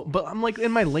I'm like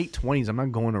in my late 20s. I'm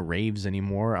not going to raves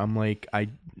anymore. I'm like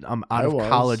I'm out of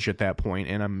college at that point,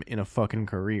 and I'm in a fucking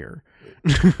career. I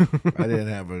didn't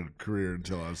have a career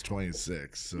until I was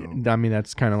 26. So I mean,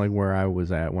 that's kind of like where I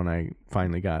was at when I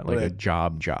finally got like a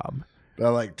job.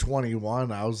 But like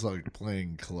 21, I was like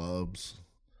playing clubs.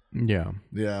 Yeah.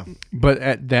 But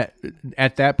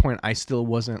at that point, I still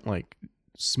wasn't like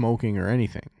smoking or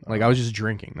anything. Like I was just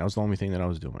drinking. That was the only thing that I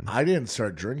was doing. I didn't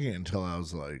start drinking until I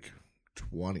was like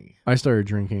 20. I started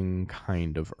drinking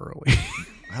kind of early.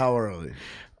 How early?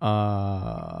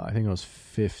 I think I was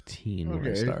 15 when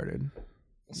I started.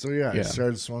 So I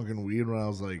started smoking weed when I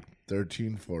was like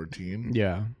 13, 14.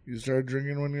 Yeah. You started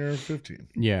drinking when you were 15.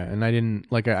 Yeah, and I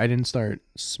didn't start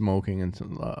smoking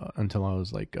until I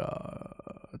was like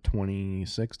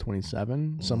 26,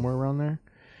 27, somewhere around there.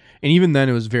 And even then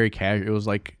it was very casual. It was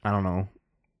like, I don't know,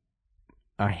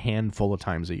 a handful of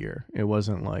times a year. It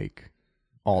wasn't like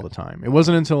all the time. It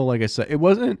wasn't until, like I said,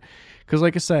 because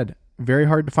like I said, very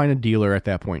hard to find a dealer at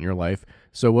that point in your life.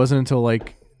 So it wasn't until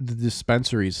like the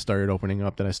dispensaries started opening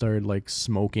up that I started like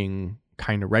smoking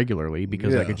kind of regularly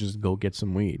because I could just go get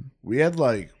some weed. We had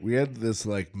this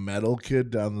like metal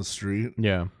kid down the street.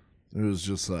 Yeah. It was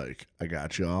just like, I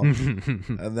got y'all.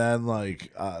 And then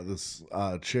like this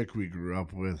chick we grew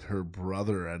up with, her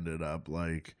brother ended up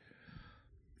like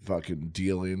fucking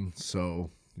dealing.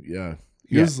 So yeah,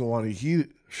 he was the one. He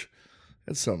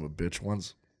had son of a bitch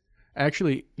once.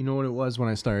 Actually, you know what it was when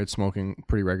I started smoking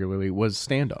pretty regularly was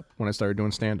stand-up. When I started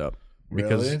doing stand-up.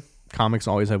 Because comics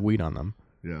always have weed on them.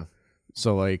 Yeah.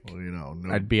 So, like,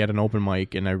 I'd be at an open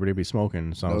mic and everybody would be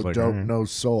smoking. So I was like, dope, no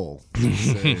soul.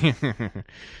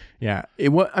 Yeah.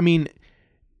 I mean,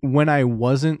 when I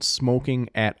wasn't smoking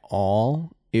at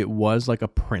all, it was like a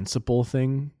principle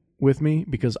thing with me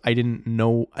because I didn't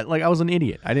know. Like, I was an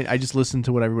idiot. I just listened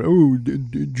to what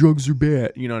everybody, drugs are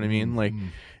bad. You know what I mean? Like,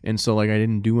 and so, like, I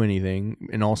didn't do anything.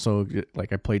 And also,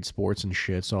 like, I played sports and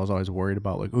shit. So I was always worried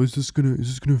about, like, oh, is this gonna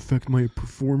affect my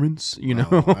performance? You know?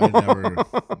 I never,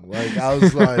 like, I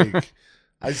was like,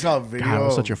 I saw a video. God, I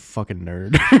was such a fucking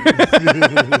nerd.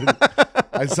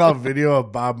 I saw a video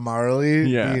of Bob Marley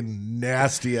being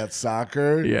nasty at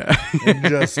soccer. Yeah. And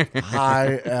just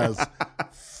high as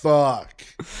fuck.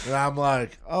 And I'm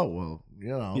like, oh, well, you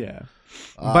know. Yeah.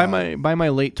 By my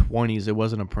late 20s, it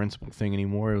wasn't a principal thing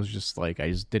anymore. It was just like I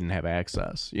just didn't have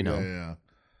access, you know? Yeah.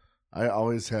 I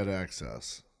always had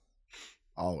access.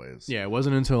 Always. Yeah, it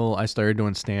wasn't until I started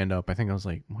doing stand-up. I think I was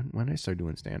like, when did I start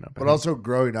doing stand-up? But also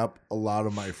growing up, a lot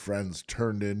of my friends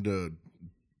turned into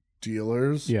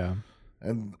dealers. Yeah.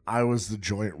 And I was the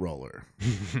joint roller.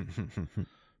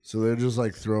 So they'd just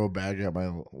like throw a bag at my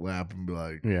lap and be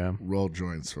like, roll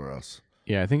joints for us.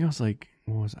 Yeah, I think I was like,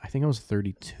 I think I was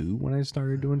 32 when I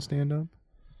started doing stand-up.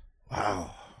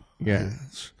 Wow. Yeah. I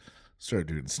started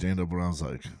doing stand-up when I was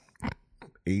like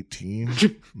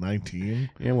 18,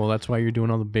 19. Yeah, well, that's why you're doing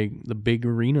all the big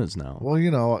arenas now. Well, you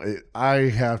know, I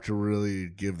have to really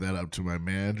give that up to my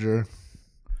manager.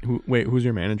 Who's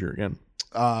your manager again?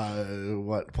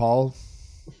 What, Paul?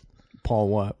 Paul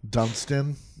what?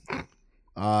 Dunstan.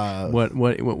 What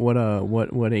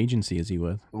agency is he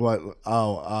with? What?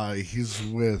 Oh, he's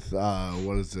with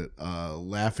what is it?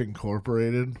 Laffin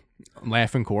Incorporated.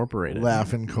 Laffin Incorporated.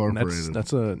 Laffin Incorporated.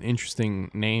 That's an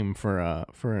interesting name for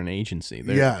an agency.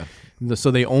 So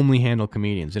they only handle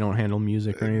comedians. They don't handle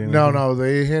music or anything. No,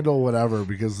 they handle whatever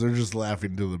because they're just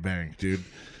laughing to the bank, dude.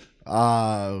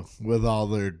 With all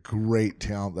the great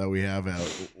talent that we have at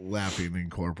Laffin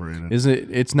Incorporated.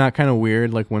 It's not kind of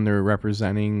weird like when they're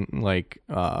representing like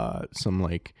some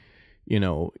like, you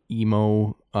know,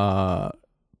 emo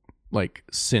like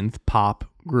synth pop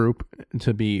group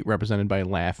to be represented by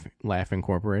Laff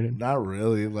Incorporated? Not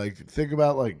really. Like, think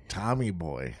about like Tommy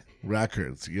Boy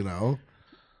Records, you know?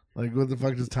 Like, what the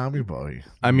fuck is Tommy Boy?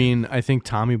 I mean, I think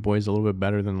Tommy Boy is a little bit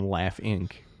better than Laff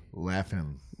Inc.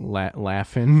 Laffin.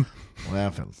 Laffin.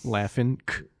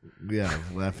 Yeah,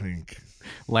 Laffin.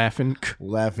 Laffin.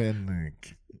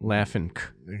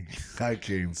 I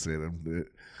can't say them.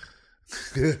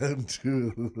 I'm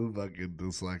too fucking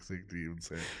dyslexic to even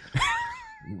say it.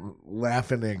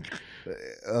 Laffin.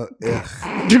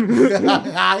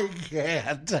 I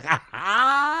can't.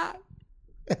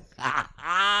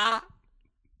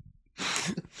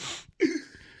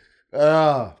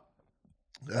 No.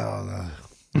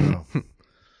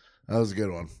 That was a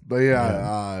good one. But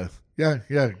yeah,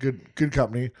 good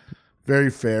company.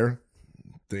 Very fair.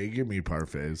 They give me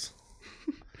parfaits.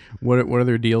 What are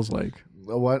their deals like?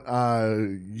 What?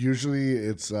 Usually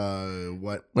it's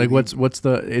what? Like what's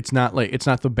the? It's not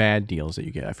the bad deals that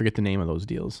you get. I forget the name of those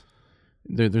deals.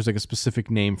 There's like a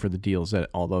specific name for the deals that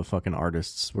all the fucking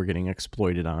artists were getting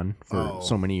exploited on for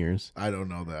so many years. I don't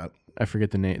know that. I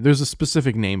forget the name. There's a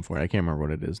specific name for it. I can't remember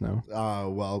what it is now.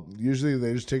 Well, usually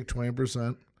they just take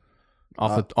 20%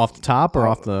 off the top or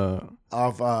off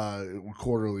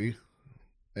quarterly.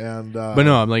 And but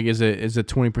no, I'm like, is it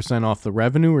 20% off the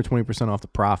revenue or 20% off the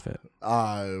profit?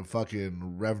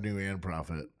 Fucking revenue and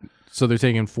profit. So they're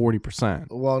taking 40%.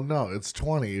 Well, no, it's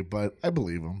 20, but I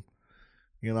believe them.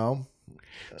 You know.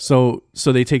 So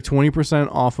they take 20%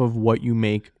 off of what you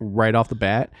make right off the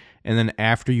bat, and then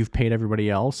after you've paid everybody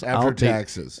else, after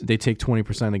taxes, they take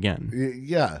 20% again.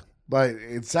 Yeah, but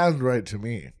it sounds right to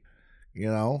me. You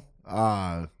know.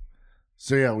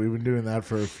 So yeah, we've been doing that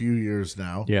for a few years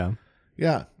now. Yeah.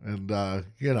 Yeah, and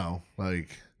you know, like,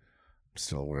 I'm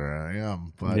still where I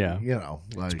am, but yeah, you know,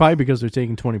 like, it's probably because they're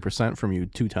taking 20% from you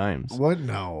 2 times. What?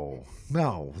 No,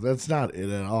 that's not it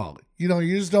at all. You know,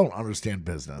 you just don't understand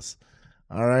business.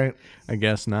 All right, I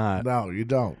guess not. No, you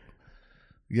don't.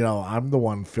 You know, I'm the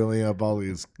one filling up all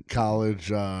these college,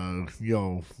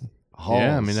 halls.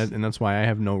 Yeah, I mean, and that's why I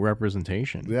have no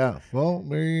representation. Yeah, well,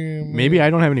 maybe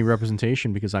I don't have any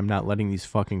representation because I'm not letting these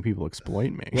fucking people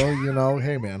exploit me. Well, you know,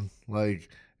 hey man, like,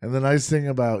 and the nice thing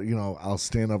about, you know, I'll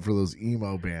stand up for those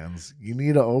emo bands. You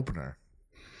need an opener.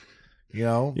 You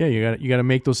know? Yeah, you got to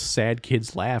make those sad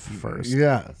kids laugh first.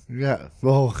 Yeah.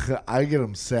 Well, I get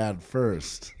them sad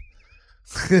first,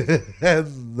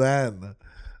 and then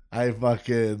I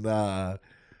fucking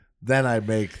then I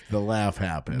make the laugh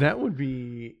happen. That would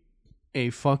be a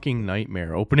fucking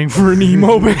nightmare opening for an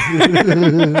emo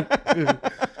band.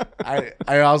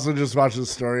 I also just watched a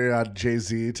story on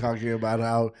Jay-Z talking about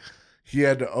how he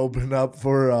had to open up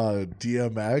for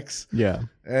DMX. Yeah.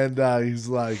 And he's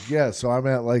like, yeah, so I'm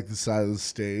at like the side of the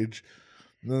stage.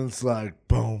 And then it's like,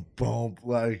 boom, boom.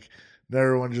 Like, and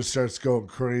everyone just starts going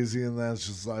crazy. And then it's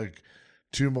just like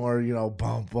 2 more, you know,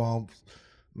 bump, bump.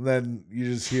 And then you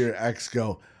just hear X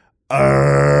go,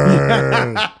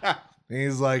 and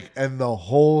he's like, and the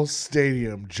whole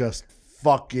stadium just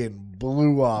fucking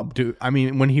blew up. Dude, I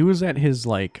mean, when he was at his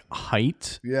like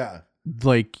height, yeah,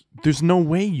 like there's no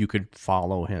way you could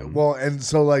follow him. Well, and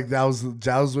so like that was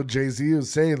what Jay-Z was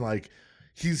saying. Like,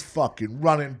 he's fucking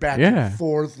running back and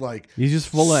forth, like he's just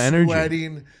full of energy,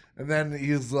 sweating, and then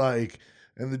he's like,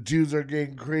 and the dudes are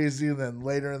getting crazy, and then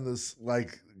later in this,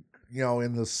 like, you know,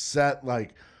 in the set,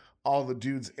 like, all the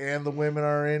dudes and the women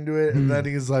are into it, and then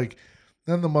he's like,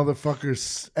 then the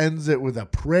motherfucker ends it with a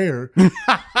prayer.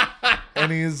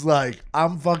 And he's like,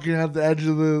 I'm fucking at the edge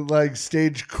of the like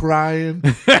stage crying.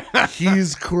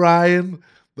 He's crying.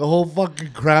 The whole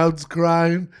fucking crowd's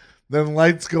crying. Then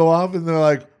lights go off and they're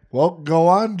like, well, go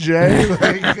on, Jay.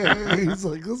 Like, he's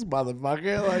like, this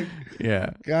motherfucker. Like,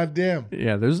 yeah. Goddamn.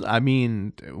 Yeah, I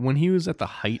mean, when he was at the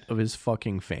height of his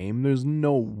fucking fame, there's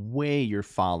no way you're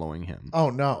following him. Oh,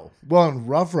 no. Well, and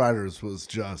Rough Riders was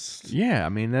just... Yeah, I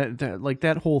mean,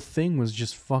 that whole thing was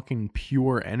just fucking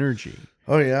pure energy.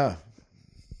 Oh, yeah.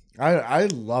 I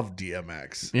love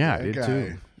DMX. Yeah, I did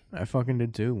too. I fucking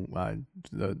did too.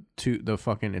 The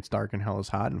fucking It's Dark and Hell is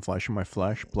Hot and Flesh of My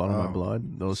Flesh, Blood of My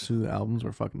Blood. Those 2 albums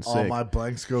were fucking sick. All my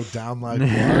blanks go down like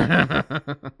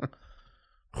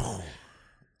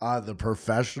blood. The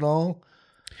Professional.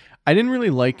 I didn't really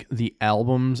like the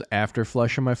albums after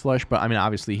Flesh of My Flesh, but I mean,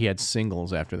 obviously he had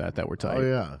singles after that were tight. Oh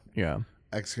yeah, yeah.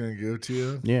 X Gonna Give It To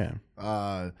You.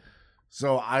 Yeah.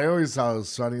 So I always thought it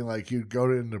was funny, like he'd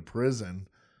go into prison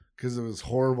because of his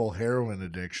horrible heroin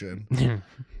addiction,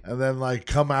 and then like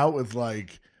come out with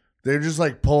like they just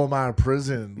like pull him out of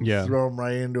prison, and throw him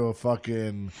right into a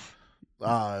fucking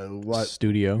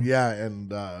studio,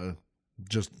 and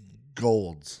just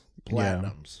golds,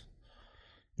 platinums.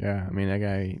 Yeah, I mean that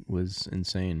guy was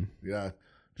insane. Yeah,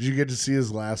 did you get to see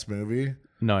his last movie?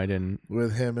 No, I didn't.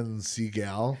 With him and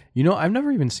Seagal. You know, I've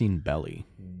never even seen Belly.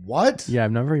 What? Yeah,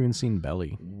 I've never even seen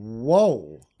Belly.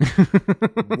 Whoa.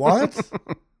 What?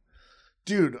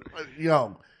 Dude,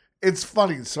 it's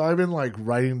funny. So I've been like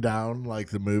writing down like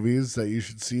the movies that you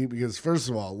should see because first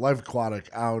of all, Life Aquatic,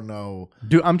 I don't know.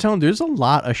 Dude, I'm telling you, there's a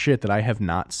lot of shit that I have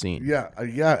not seen. Yeah,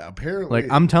 apparently.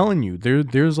 Like I'm telling you,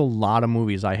 there's a lot of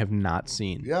movies I have not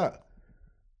seen. Yeah.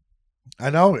 I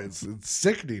know, it's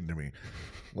sickening to me.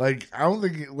 Like, I don't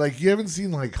think, like, you haven't seen,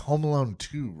 like, Home Alone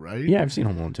 2, right? Yeah, I've seen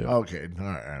Home Alone 2. Okay, all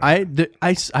right.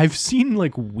 I've seen,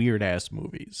 like, weird-ass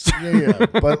movies. Yeah,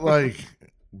 but, like,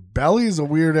 Belly's a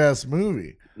weird-ass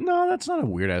movie. No, that's not a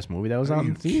weird ass movie. That was Are out you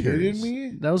in theaters. kidding me?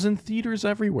 That was in theaters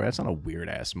everywhere. That's not a weird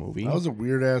ass movie. That was a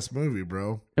weird ass movie,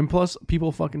 bro. And plus,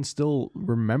 people fucking still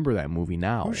remember that movie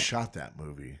now. Who shot that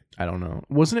movie? I don't know.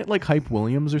 Wasn't it like Hype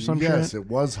Williams or something? Yes, it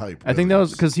was Hype. I think that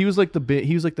was because he was like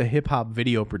the hip hop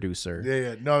video producer.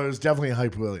 Yeah. No, it was definitely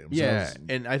Hype Williams. Yeah,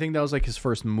 and I think that was like his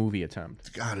first movie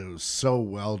attempt. God, it was so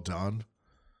well done.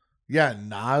 Yeah,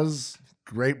 Nas,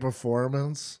 great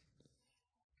performance.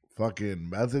 Fucking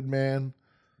Method Man,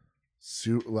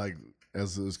 like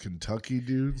as those Kentucky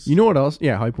dudes. You know what else?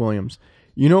 Yeah, Hype Williams.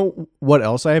 You know what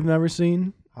else I have never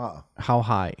seen? Huh? How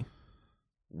High.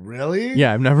 Really?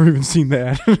 Yeah, I've never even seen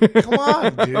that. Come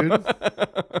on, dude.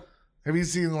 Have you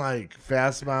seen like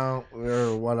Fast Mount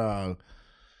or what?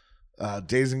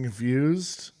 Dazed and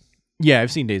Confused. Yeah,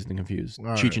 I've seen Dazed and Confused. All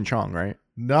Cheech right. and Chong, right?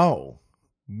 No.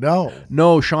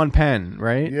 No, Sean Penn,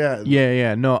 right?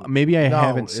 Yeah. No, maybe I No,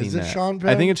 haven't seen is it that. Sean Penn?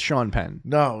 I think it's Sean Penn.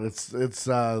 No, it's the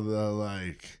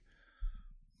like.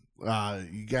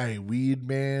 You got a weed,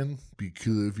 man? Be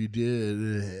cool if you did.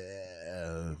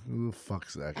 Who the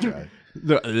fuck's that guy?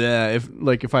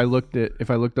 If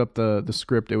I looked up the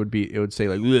script, it would say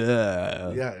like.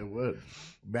 Yeah, it would.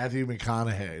 Matthew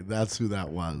McConaughey. That's who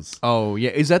that was. Oh yeah,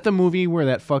 is that the movie where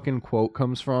that fucking quote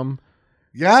comes from?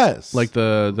 Yes. Like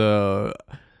the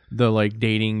like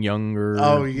dating younger.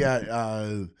 Oh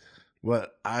yeah.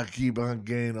 What I keep on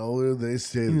getting older, they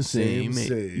stay the same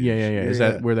age. Yeah. Is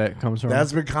that where that comes from?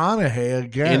 That's McConaughey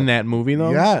again in that movie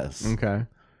though. Yes. Okay.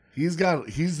 He's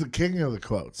the king of the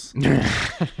quotes. His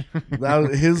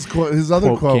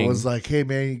other quote king. was like, "Hey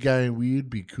man, you got any weed?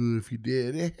 Be cool if you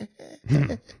did."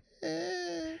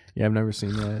 Yeah, I've never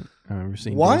seen that. I've never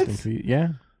seen What? Yeah.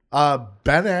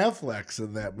 Ben Affleck's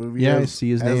in that movie. Yeah, I see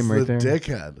his name right there.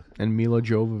 Dickhead. And Mila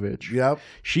Jovovich. Yep.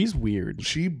 She's weird.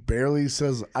 She barely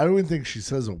says. I don't even think she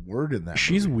says a word in that.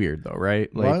 She's movie. weird though,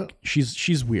 right? Like What?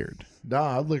 she's weird.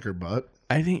 Nah, I'd lick her butt.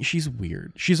 I think she's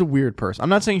weird. She's a weird person. I'm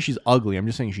not saying she's ugly. I'm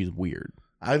just saying she's weird.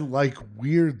 I like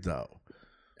weird though.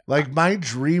 Like my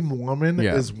dream woman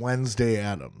Yeah. is Wednesday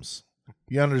Addams.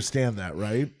 You understand that,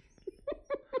 right?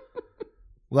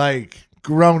 Like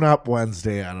grown up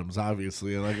Wednesday Addams,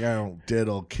 obviously. Like I don't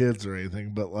diddle kids or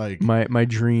anything, but like My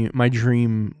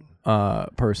dream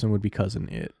person would be Cousin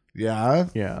It. yeah.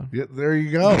 Yeah. Yeah, there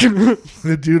you go.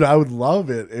 Dude, I would love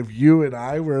it if you and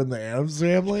I were in the Addams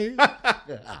family.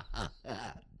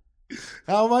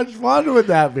 How much fun would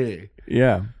that be?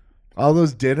 Yeah. All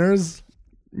those dinners?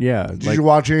 Yeah. Did you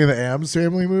watch any of the Addams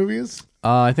family movies?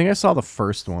 I think I saw the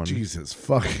first one. Jesus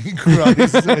fucking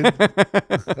Christ.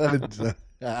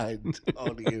 I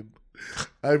don't even.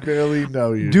 I barely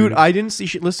know you. Dude, I didn't see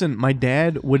shit. Listen, my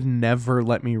dad would never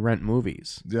let me rent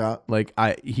movies. Yeah. Like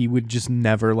he would just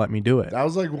never let me do it. That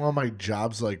was like one of my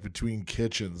jobs, like between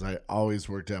kitchens. I always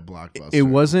worked at Blockbuster. It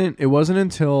wasn't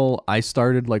until I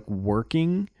started like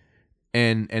working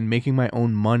and making my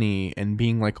own money and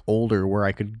being like older where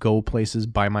I could go places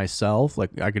by myself,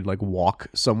 like I could like walk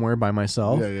somewhere by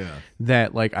myself. Yeah.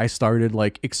 That like I started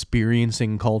like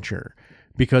experiencing culture.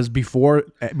 Because before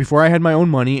I had my own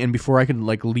money and before I could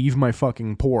like leave my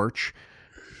fucking porch,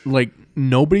 like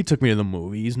nobody took me to the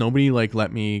movies. Nobody like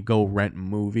let me go rent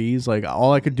movies. Like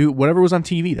all I could do, whatever was on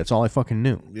TV, that's all I fucking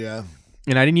knew. Yeah.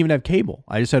 And I didn't even have cable.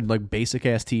 I just had like basic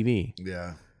ass TV.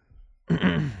 Yeah.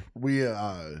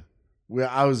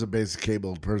 I was a basic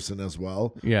cable person as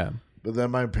well. Yeah. But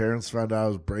then my parents found out I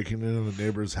was breaking into the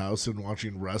neighbor's house and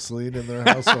watching wrestling in their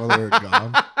house while they were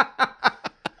gone.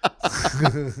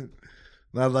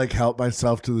 And I'd like help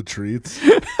myself to the treats.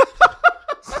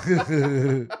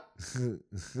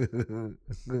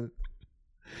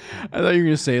 I thought you were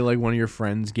gonna say like one of your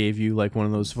friends gave you like one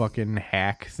of those fucking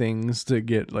hack things to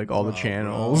get like all the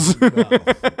channels.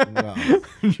 No.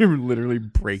 You're literally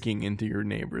breaking into your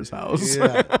neighbor's house.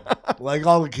 Yeah. Like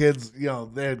all the kids,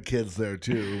 they had kids there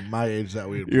too, my age that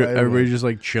we would play Everybody's with. just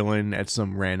like chilling at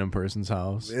some random person's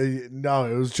house.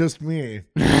 No, it was just me.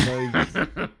 Like,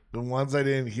 the ones I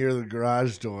didn't hear the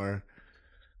garage door.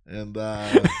 And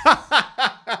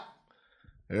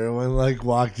everyone like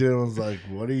walked in and was like,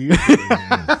 "What are you doing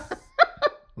here?"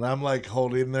 And I'm like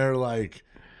holding their like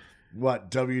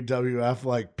what WWF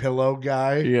like pillow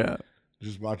guy. Yeah.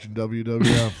 Just watching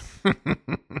WWF.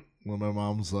 When my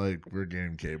mom's like, "We're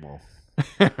getting cable."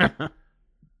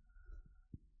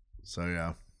 So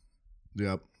yeah.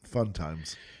 Yep. Fun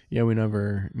times. Yeah, we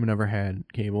never had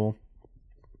cable.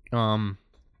 Like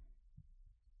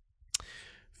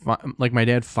my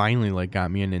dad finally like got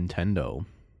me a Nintendo.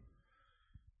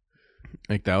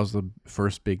 Like that was the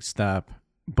first big step.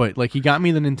 But like he got me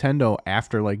the Nintendo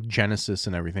after like Genesis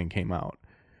and everything came out.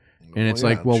 And it's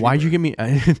like, well, why'd you give me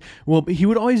well, he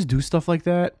would always do stuff like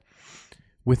that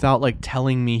without like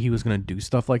telling me he was gonna do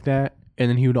stuff like that, and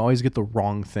then he would always get the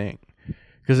wrong thing.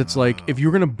 Because it's like, if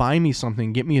you're gonna buy me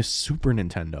something, get me a Super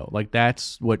Nintendo. Like,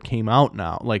 that's what came out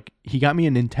now. Like, he got me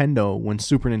a Nintendo when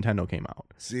Super Nintendo came out.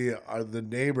 See, the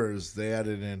neighbors, they had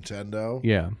a Nintendo.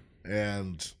 Yeah.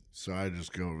 And so I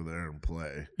just go over there and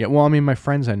play. Yeah, well, I mean, my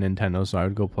friends had Nintendo, so I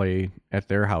would go play at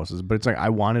their houses. But it's like, I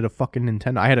wanted a fucking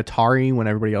Nintendo. I had Atari when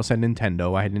everybody else had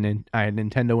Nintendo. I had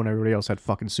Nintendo when everybody else had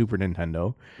fucking Super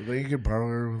Nintendo. But then you can borrow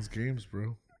everyone's games,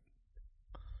 bro.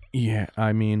 Yeah,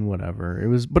 I mean, whatever.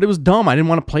 But it was dumb. I didn't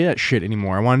want to play that shit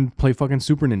anymore. I wanted to play fucking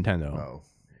Super Nintendo. Oh.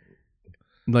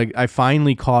 Like, I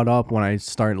finally caught up when I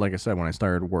started, like I said, when I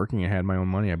started working and had my own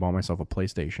money. I bought myself a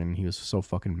PlayStation. He was so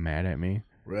fucking mad at me.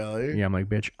 Really? Yeah, I'm like,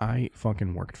 bitch, I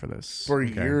fucking worked for this. For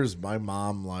years, my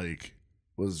mom,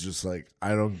 was just like,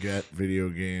 I don't get video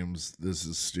games. This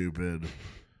is stupid.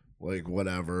 Like,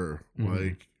 whatever. Mm-hmm.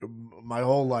 Like, my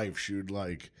whole life, she would,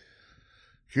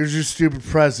 here's your stupid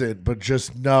present, but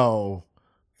just know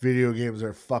video games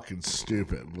are fucking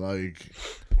stupid. Like,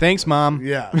 thanks, Mom.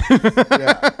 Yeah.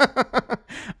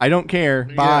 I don't care.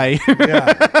 Bye.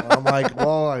 Yeah. I'm like,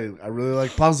 well, I really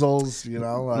like puzzles,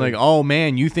 Like, oh,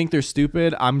 man, you think they're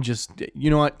stupid? I'm just, you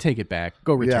know what? Take it back.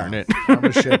 Go return it. I'm a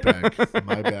shitbag.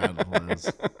 My bad,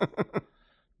 Liz.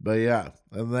 But yeah.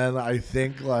 And then I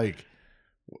think,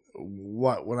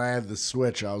 when I had the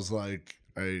Switch, I was like,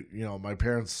 my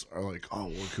parents are like, oh,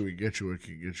 what can we get you? What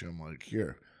can we get you? I'm like,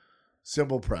 here,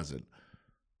 simple present.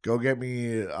 Go get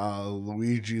me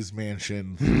Luigi's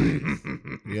Mansion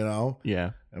 3,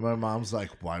 Yeah. And my mom's like,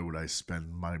 why would I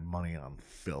spend my money on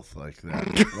filth like that?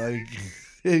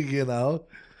 You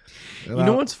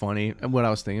know what's funny? What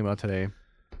I was thinking about today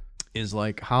is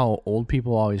how old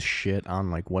people always shit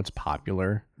on what's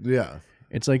popular. Yeah.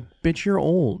 It's like, bitch, you're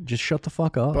old. Just shut the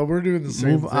fuck up. But we're doing the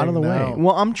same thing. Move out of the way.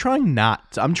 Well, I'm trying not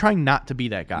to be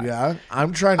that guy. Yeah,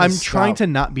 I'm trying to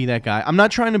not be that guy. I'm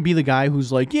not trying to be the guy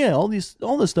who's like, yeah, all this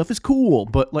stuff is cool,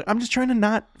 but I'm just trying to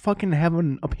not fucking have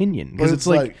an opinion because it's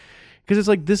like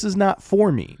this is not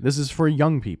for me. This is for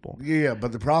young people. Yeah,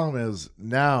 but the problem is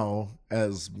now,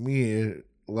 as me,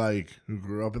 who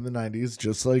grew up in the 90s,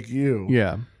 just like you.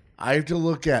 Yeah, I have to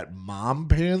look at mom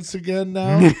pants again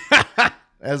now.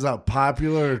 As a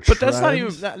popular trend. But that's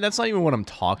not even what I'm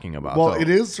talking about. Well, though. It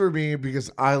is for me because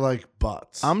I like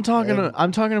butts. I'm talking about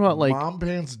mom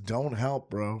pants don't help,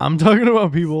 bro. I'm talking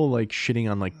about people shitting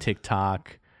on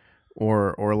TikTok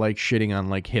or shitting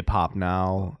on hip hop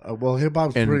now. Well, hip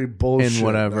hop's pretty bullshit and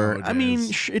whatever. Nowadays. I mean,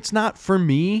 it's not for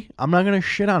me. I'm not gonna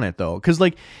shit on it though, because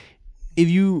if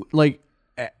you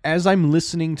as I'm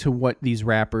listening to what these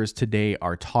rappers today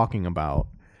are talking about.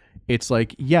 It's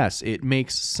yes, it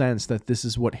makes sense that this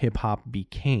is what hip hop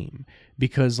became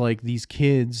because these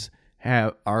kids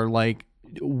are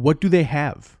what do they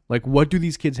have? What do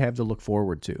these kids have to look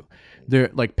forward to? They're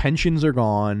pensions are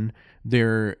gone.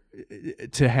 They're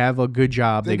to have a good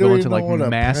job. They go into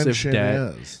massive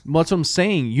debt. That's what I'm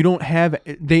saying. You don't have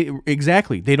they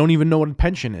don't even know what a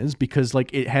pension is because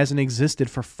it hasn't existed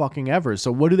for fucking ever.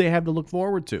 So what do they have to look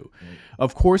forward to?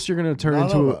 Of course you're gonna turn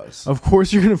Of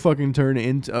course you're gonna fucking turn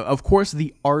into. Of course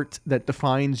the art that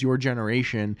defines your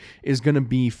generation is gonna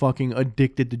be fucking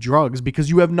addicted to drugs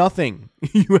because you have nothing.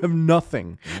 You have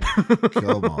nothing.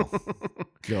 Kill them all.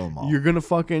 Kill them all.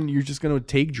 You're just gonna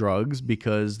take drugs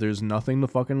because there's nothing to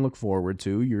fucking look forward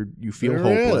to. You feel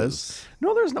hopeless.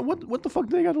 No, there's not. What the fuck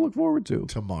do they got to look forward to?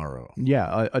 Tomorrow.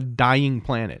 Yeah, a dying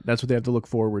planet. That's what they have to look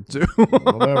forward to.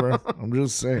 Whatever. I'm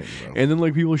just saying, bro. And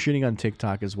then people shitting on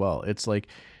TikTok as well. It's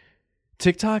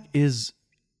TikTok is,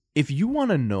 if you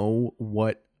want to know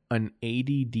what an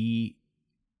ADD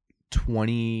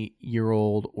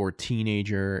 20-year-old or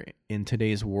teenager in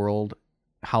today's world,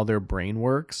 how their brain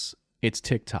works, it's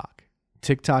TikTok.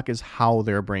 TikTok is how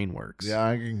their brain works. Yeah,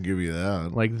 I can give you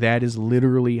that. That is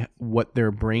literally what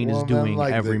their brain is doing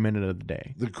every minute of the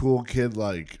day. The cool kid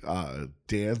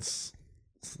dance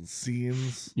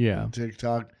scenes on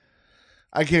TikTok.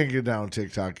 I can't get down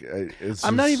TikTok.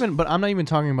 I'm not even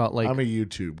talking about I'm a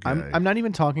YouTube guy. I'm not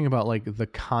even talking about the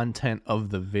content of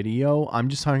the video. I'm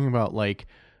just talking about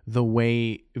the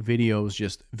way videos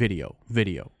just video,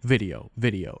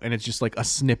 and it's just a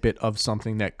snippet of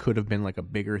something that could have been a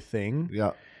bigger thing.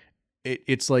 Yeah.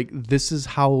 It's this is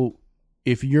how,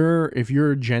 if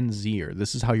you're Gen Zer,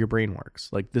 this is how your brain works.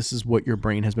 This is what your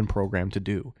brain has been programmed to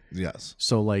do. Yes.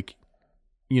 So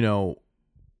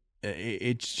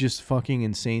it's just fucking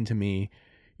insane to me.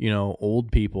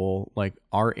 Old people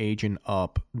our age and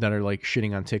up that are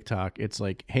shitting on TikTok. It's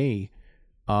hey,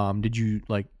 did you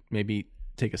maybe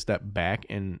take a step back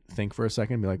and think for a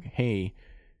second and be hey,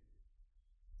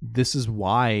 this is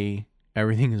why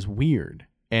everything is weird.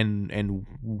 and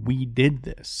we did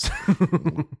this.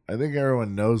 I think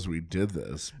everyone knows we did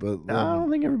this, but then, I don't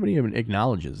think everybody even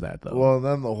acknowledges that though. well,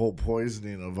 then the whole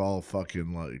poisoning of all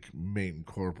fucking like main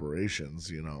corporations,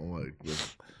 you know, like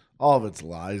with all of its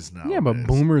lies now. Yeah, but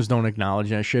boomers don't acknowledge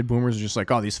that shit. Boomers are just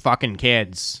like, oh, these fucking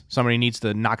kids. Somebody needs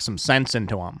to knock some sense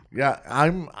into them. Yeah,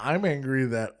 I'm angry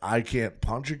that I can't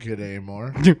punch a kid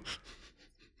anymore.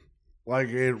 Like,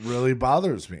 it really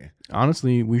bothers me.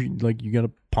 Honestly, you got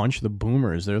to punch the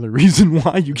boomers. They're the reason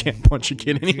why you can't punch a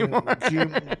kid anymore.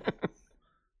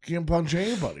 Can't punch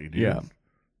anybody, dude. Yeah.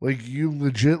 Like, you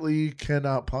legitly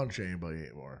cannot punch anybody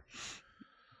anymore.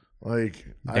 Like,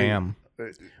 damn.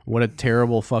 What a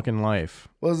terrible fucking life.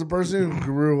 Well, as a person who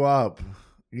grew up,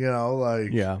 you know,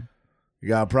 like, yeah, you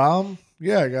got a problem?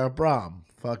 Yeah, I got a problem.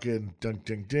 Fucking dink,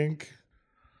 dink, dink.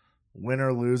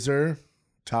 Winner, loser,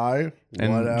 tie,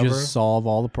 and whatever. Just solve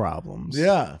all the problems.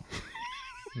 Yeah.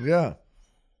 Yeah.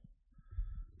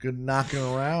 Good knocking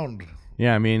around.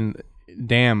 Yeah, I mean,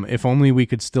 damn, if only we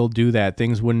could still do that,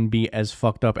 things wouldn't be as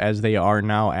fucked up as they are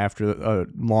now after a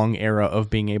long era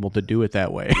of being able to do it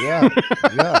that way. Yeah,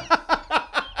 yeah.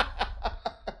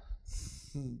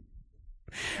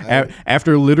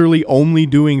 After literally only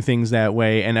doing things that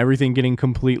way and everything getting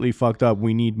completely fucked up,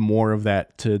 we need more of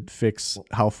that to fix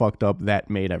how fucked up that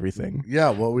made everything.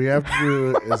 Yeah, what we have to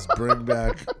do is bring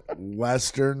back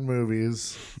Western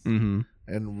movies and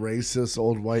racist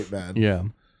old white men. Yeah.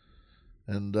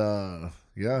 And,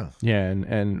 yeah. Yeah,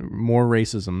 and more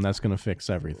racism. That's going to fix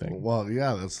everything. Well,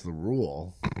 yeah, that's the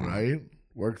rule, right?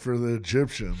 Worked for the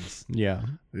Egyptians. Yeah.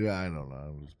 Yeah, I don't know.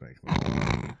 I'm just making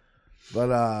that up. But,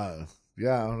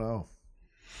 yeah, I don't know.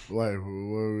 Wait, what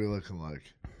are we looking like?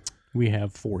 We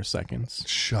have 4 seconds.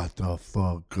 Shut the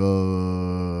fuck up.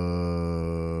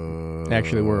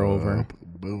 Actually, we're over.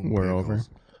 Boom, we're pickles. over.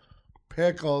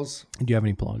 Pickles. Do you have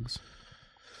any plugs?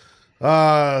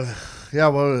 Yeah,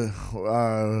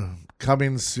 well,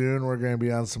 coming soon, we're going to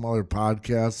be on some other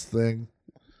podcast thing.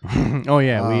 Oh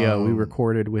yeah, we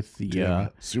recorded with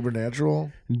the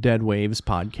Supernatural Dead Waves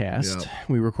podcast. Yep.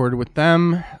 We recorded with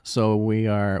them, so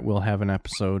we'll have an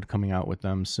episode coming out with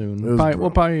them soon.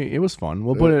 It was fun.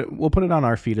 We'll put it on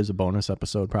our feed as a bonus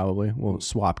episode. Probably we'll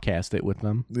swap cast it with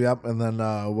them. Yep, and then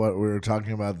what we were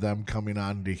talking about them coming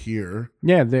on to here.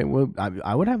 Yeah,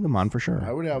 I would have them on for sure.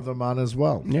 I would have them on as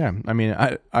well. Yeah, I mean,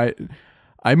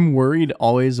 I'm worried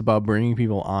always about bringing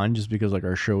people on just because like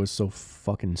our show is so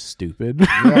fucking stupid.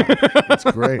 Yeah, it's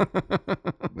great.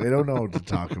 They don't know what to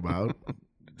talk about,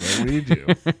 but we do.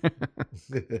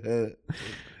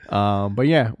 But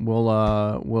yeah,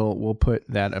 we'll put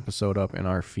that episode up in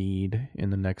our feed in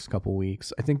the next couple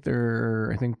weeks. I think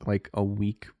like a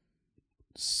week,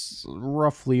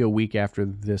 roughly a week after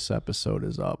this episode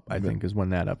is up. I think is when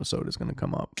that episode is going to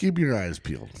come up. Keep your eyes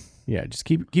peeled. Yeah, just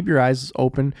keep your eyes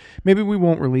open. Maybe we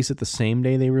won't release it the same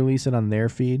day they release it on their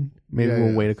feed. Maybe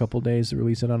we'll wait a couple days to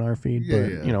release it on our feed.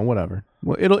 But you know, whatever.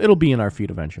 Well, it'll be in our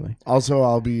feed eventually. Also,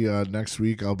 I'll be next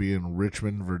week. I'll be in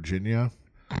Richmond, Virginia,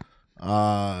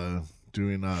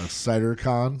 doing a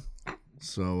CiderCon.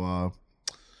 So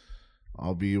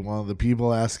I'll be one of the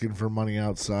people asking for money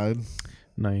outside.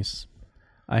 Nice.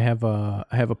 I have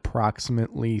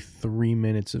approximately 3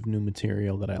 minutes of new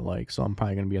material that I like, so I'm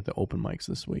probably gonna be at the open mics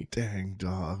this week. Dang,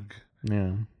 dog.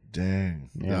 Yeah. Dang.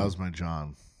 Yeah. That was my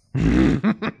John.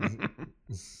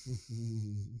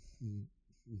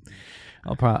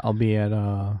 I'll be at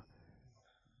about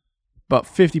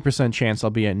 50% chance I'll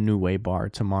be at New Way Bar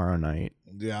tomorrow night.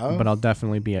 Yeah. But I'll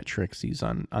definitely be at Trixie's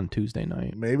on Tuesday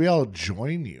night. Maybe I'll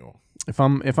join you. If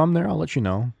I'm there, I'll let you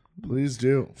know. Please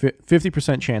do.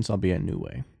 50% chance I'll be at New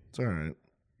Way. It's all right.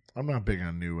 I'm not big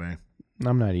on New Way.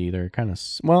 I'm not either.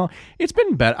 Well, it's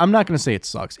been better. I'm not going to say it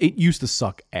sucks. It used to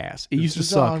suck ass. It used to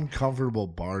suck. An uncomfortable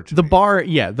bar to the me. bar,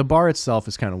 yeah, the bar itself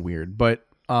is kind of weird, but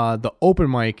the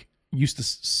open mic used to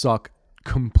suck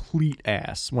complete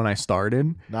ass when I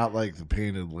started. Not like the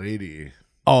Painted Lady.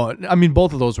 Oh, I mean,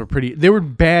 both of those were they were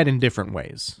bad in different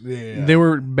ways. Yeah. They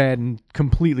were bad in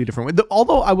completely different ways.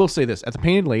 Although I will say this, at the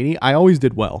Painted Lady, I always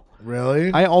did well.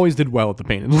 Really? I always did well at the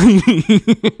Painted Lady.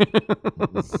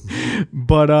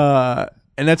 But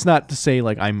and that's not to say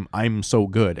like I'm so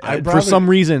good. For some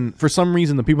reason,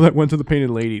 the people that went to the Painted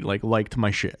Lady liked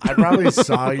my shit. I probably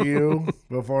saw you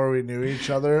before we knew each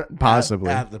other.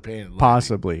 Possibly at the Painted Lady.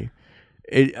 Possibly.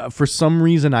 For some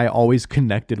reason, I always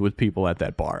connected with people at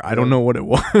that bar. I don't know what it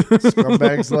was.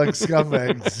 Scumbags like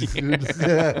scumbags.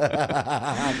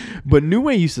 But New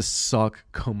Way used to suck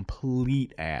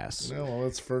complete ass. No, well,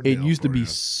 it's for it used to be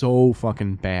so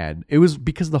fucking bad. It was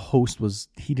because the host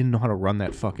he didn't know how to run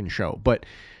that fucking show. But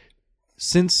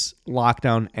since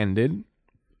lockdown ended,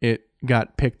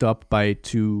 got picked up by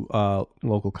two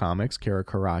local comics, Kara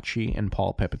Karachi and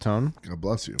Paul Pepitone. God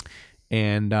bless you.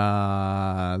 And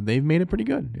they've made it pretty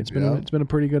good. It's been a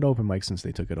pretty good open mic since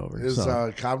they took it over. Is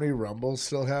Comedy Rumble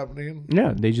still happening?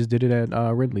 Yeah, they just did it at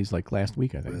Ridley's like last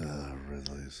week, I think.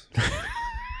 Ridley's.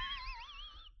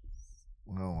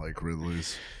 I don't like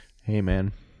Ridley's. Hey,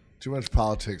 man. Too much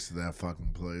politics in that fucking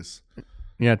place.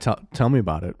 Yeah, tell me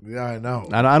about it. Yeah, I know.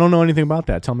 I don't know anything about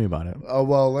that. Tell me about it. Oh,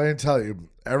 well, let me tell you.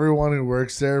 Everyone who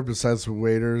works there, besides the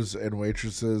waiters and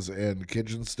waitresses and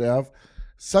kitchen staff,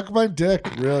 suck my dick,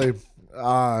 really.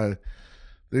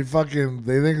 They think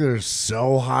they're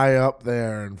so high up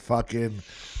there and fucking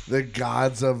the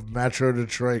gods of Metro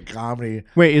Detroit comedy.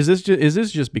 Wait, is this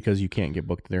just because you can't get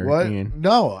booked there? What? Ian?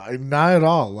 No, not at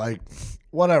all. Like,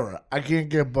 whatever. I can't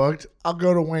get booked. I'll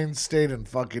go to Wayne State and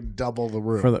fucking double the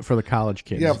room for the college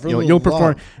kids. Yeah, you'll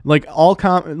perform like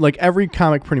every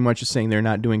comic pretty much is saying they're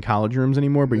not doing college rooms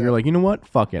anymore. But you're like, you know what?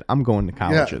 Fuck it. I'm going to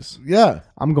colleges. Yeah.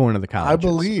 I'm going to the colleges. I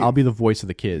believe. I'll be the voice of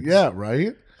the kids. Yeah.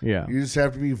 Right. Yeah. You just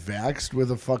have to be vaxxed with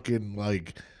a fucking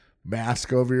like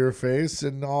mask over your face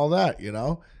and all that, you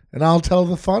know. And I'll tell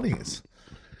the funnies,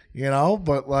 you know.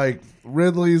 But like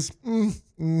Ridley's.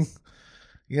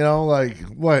 You know, like,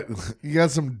 what? You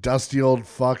got some dusty old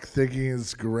fuck thinking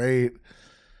it's great.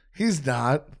 He's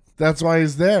not. That's why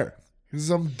he's there. He's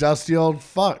some dusty old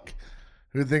fuck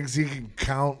who thinks he can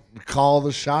call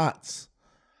the shots.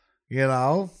 You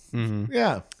know? Mm-hmm.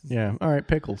 Yeah. Yeah. All right,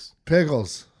 pickles.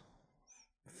 Pickles.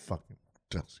 Fucking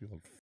dusty old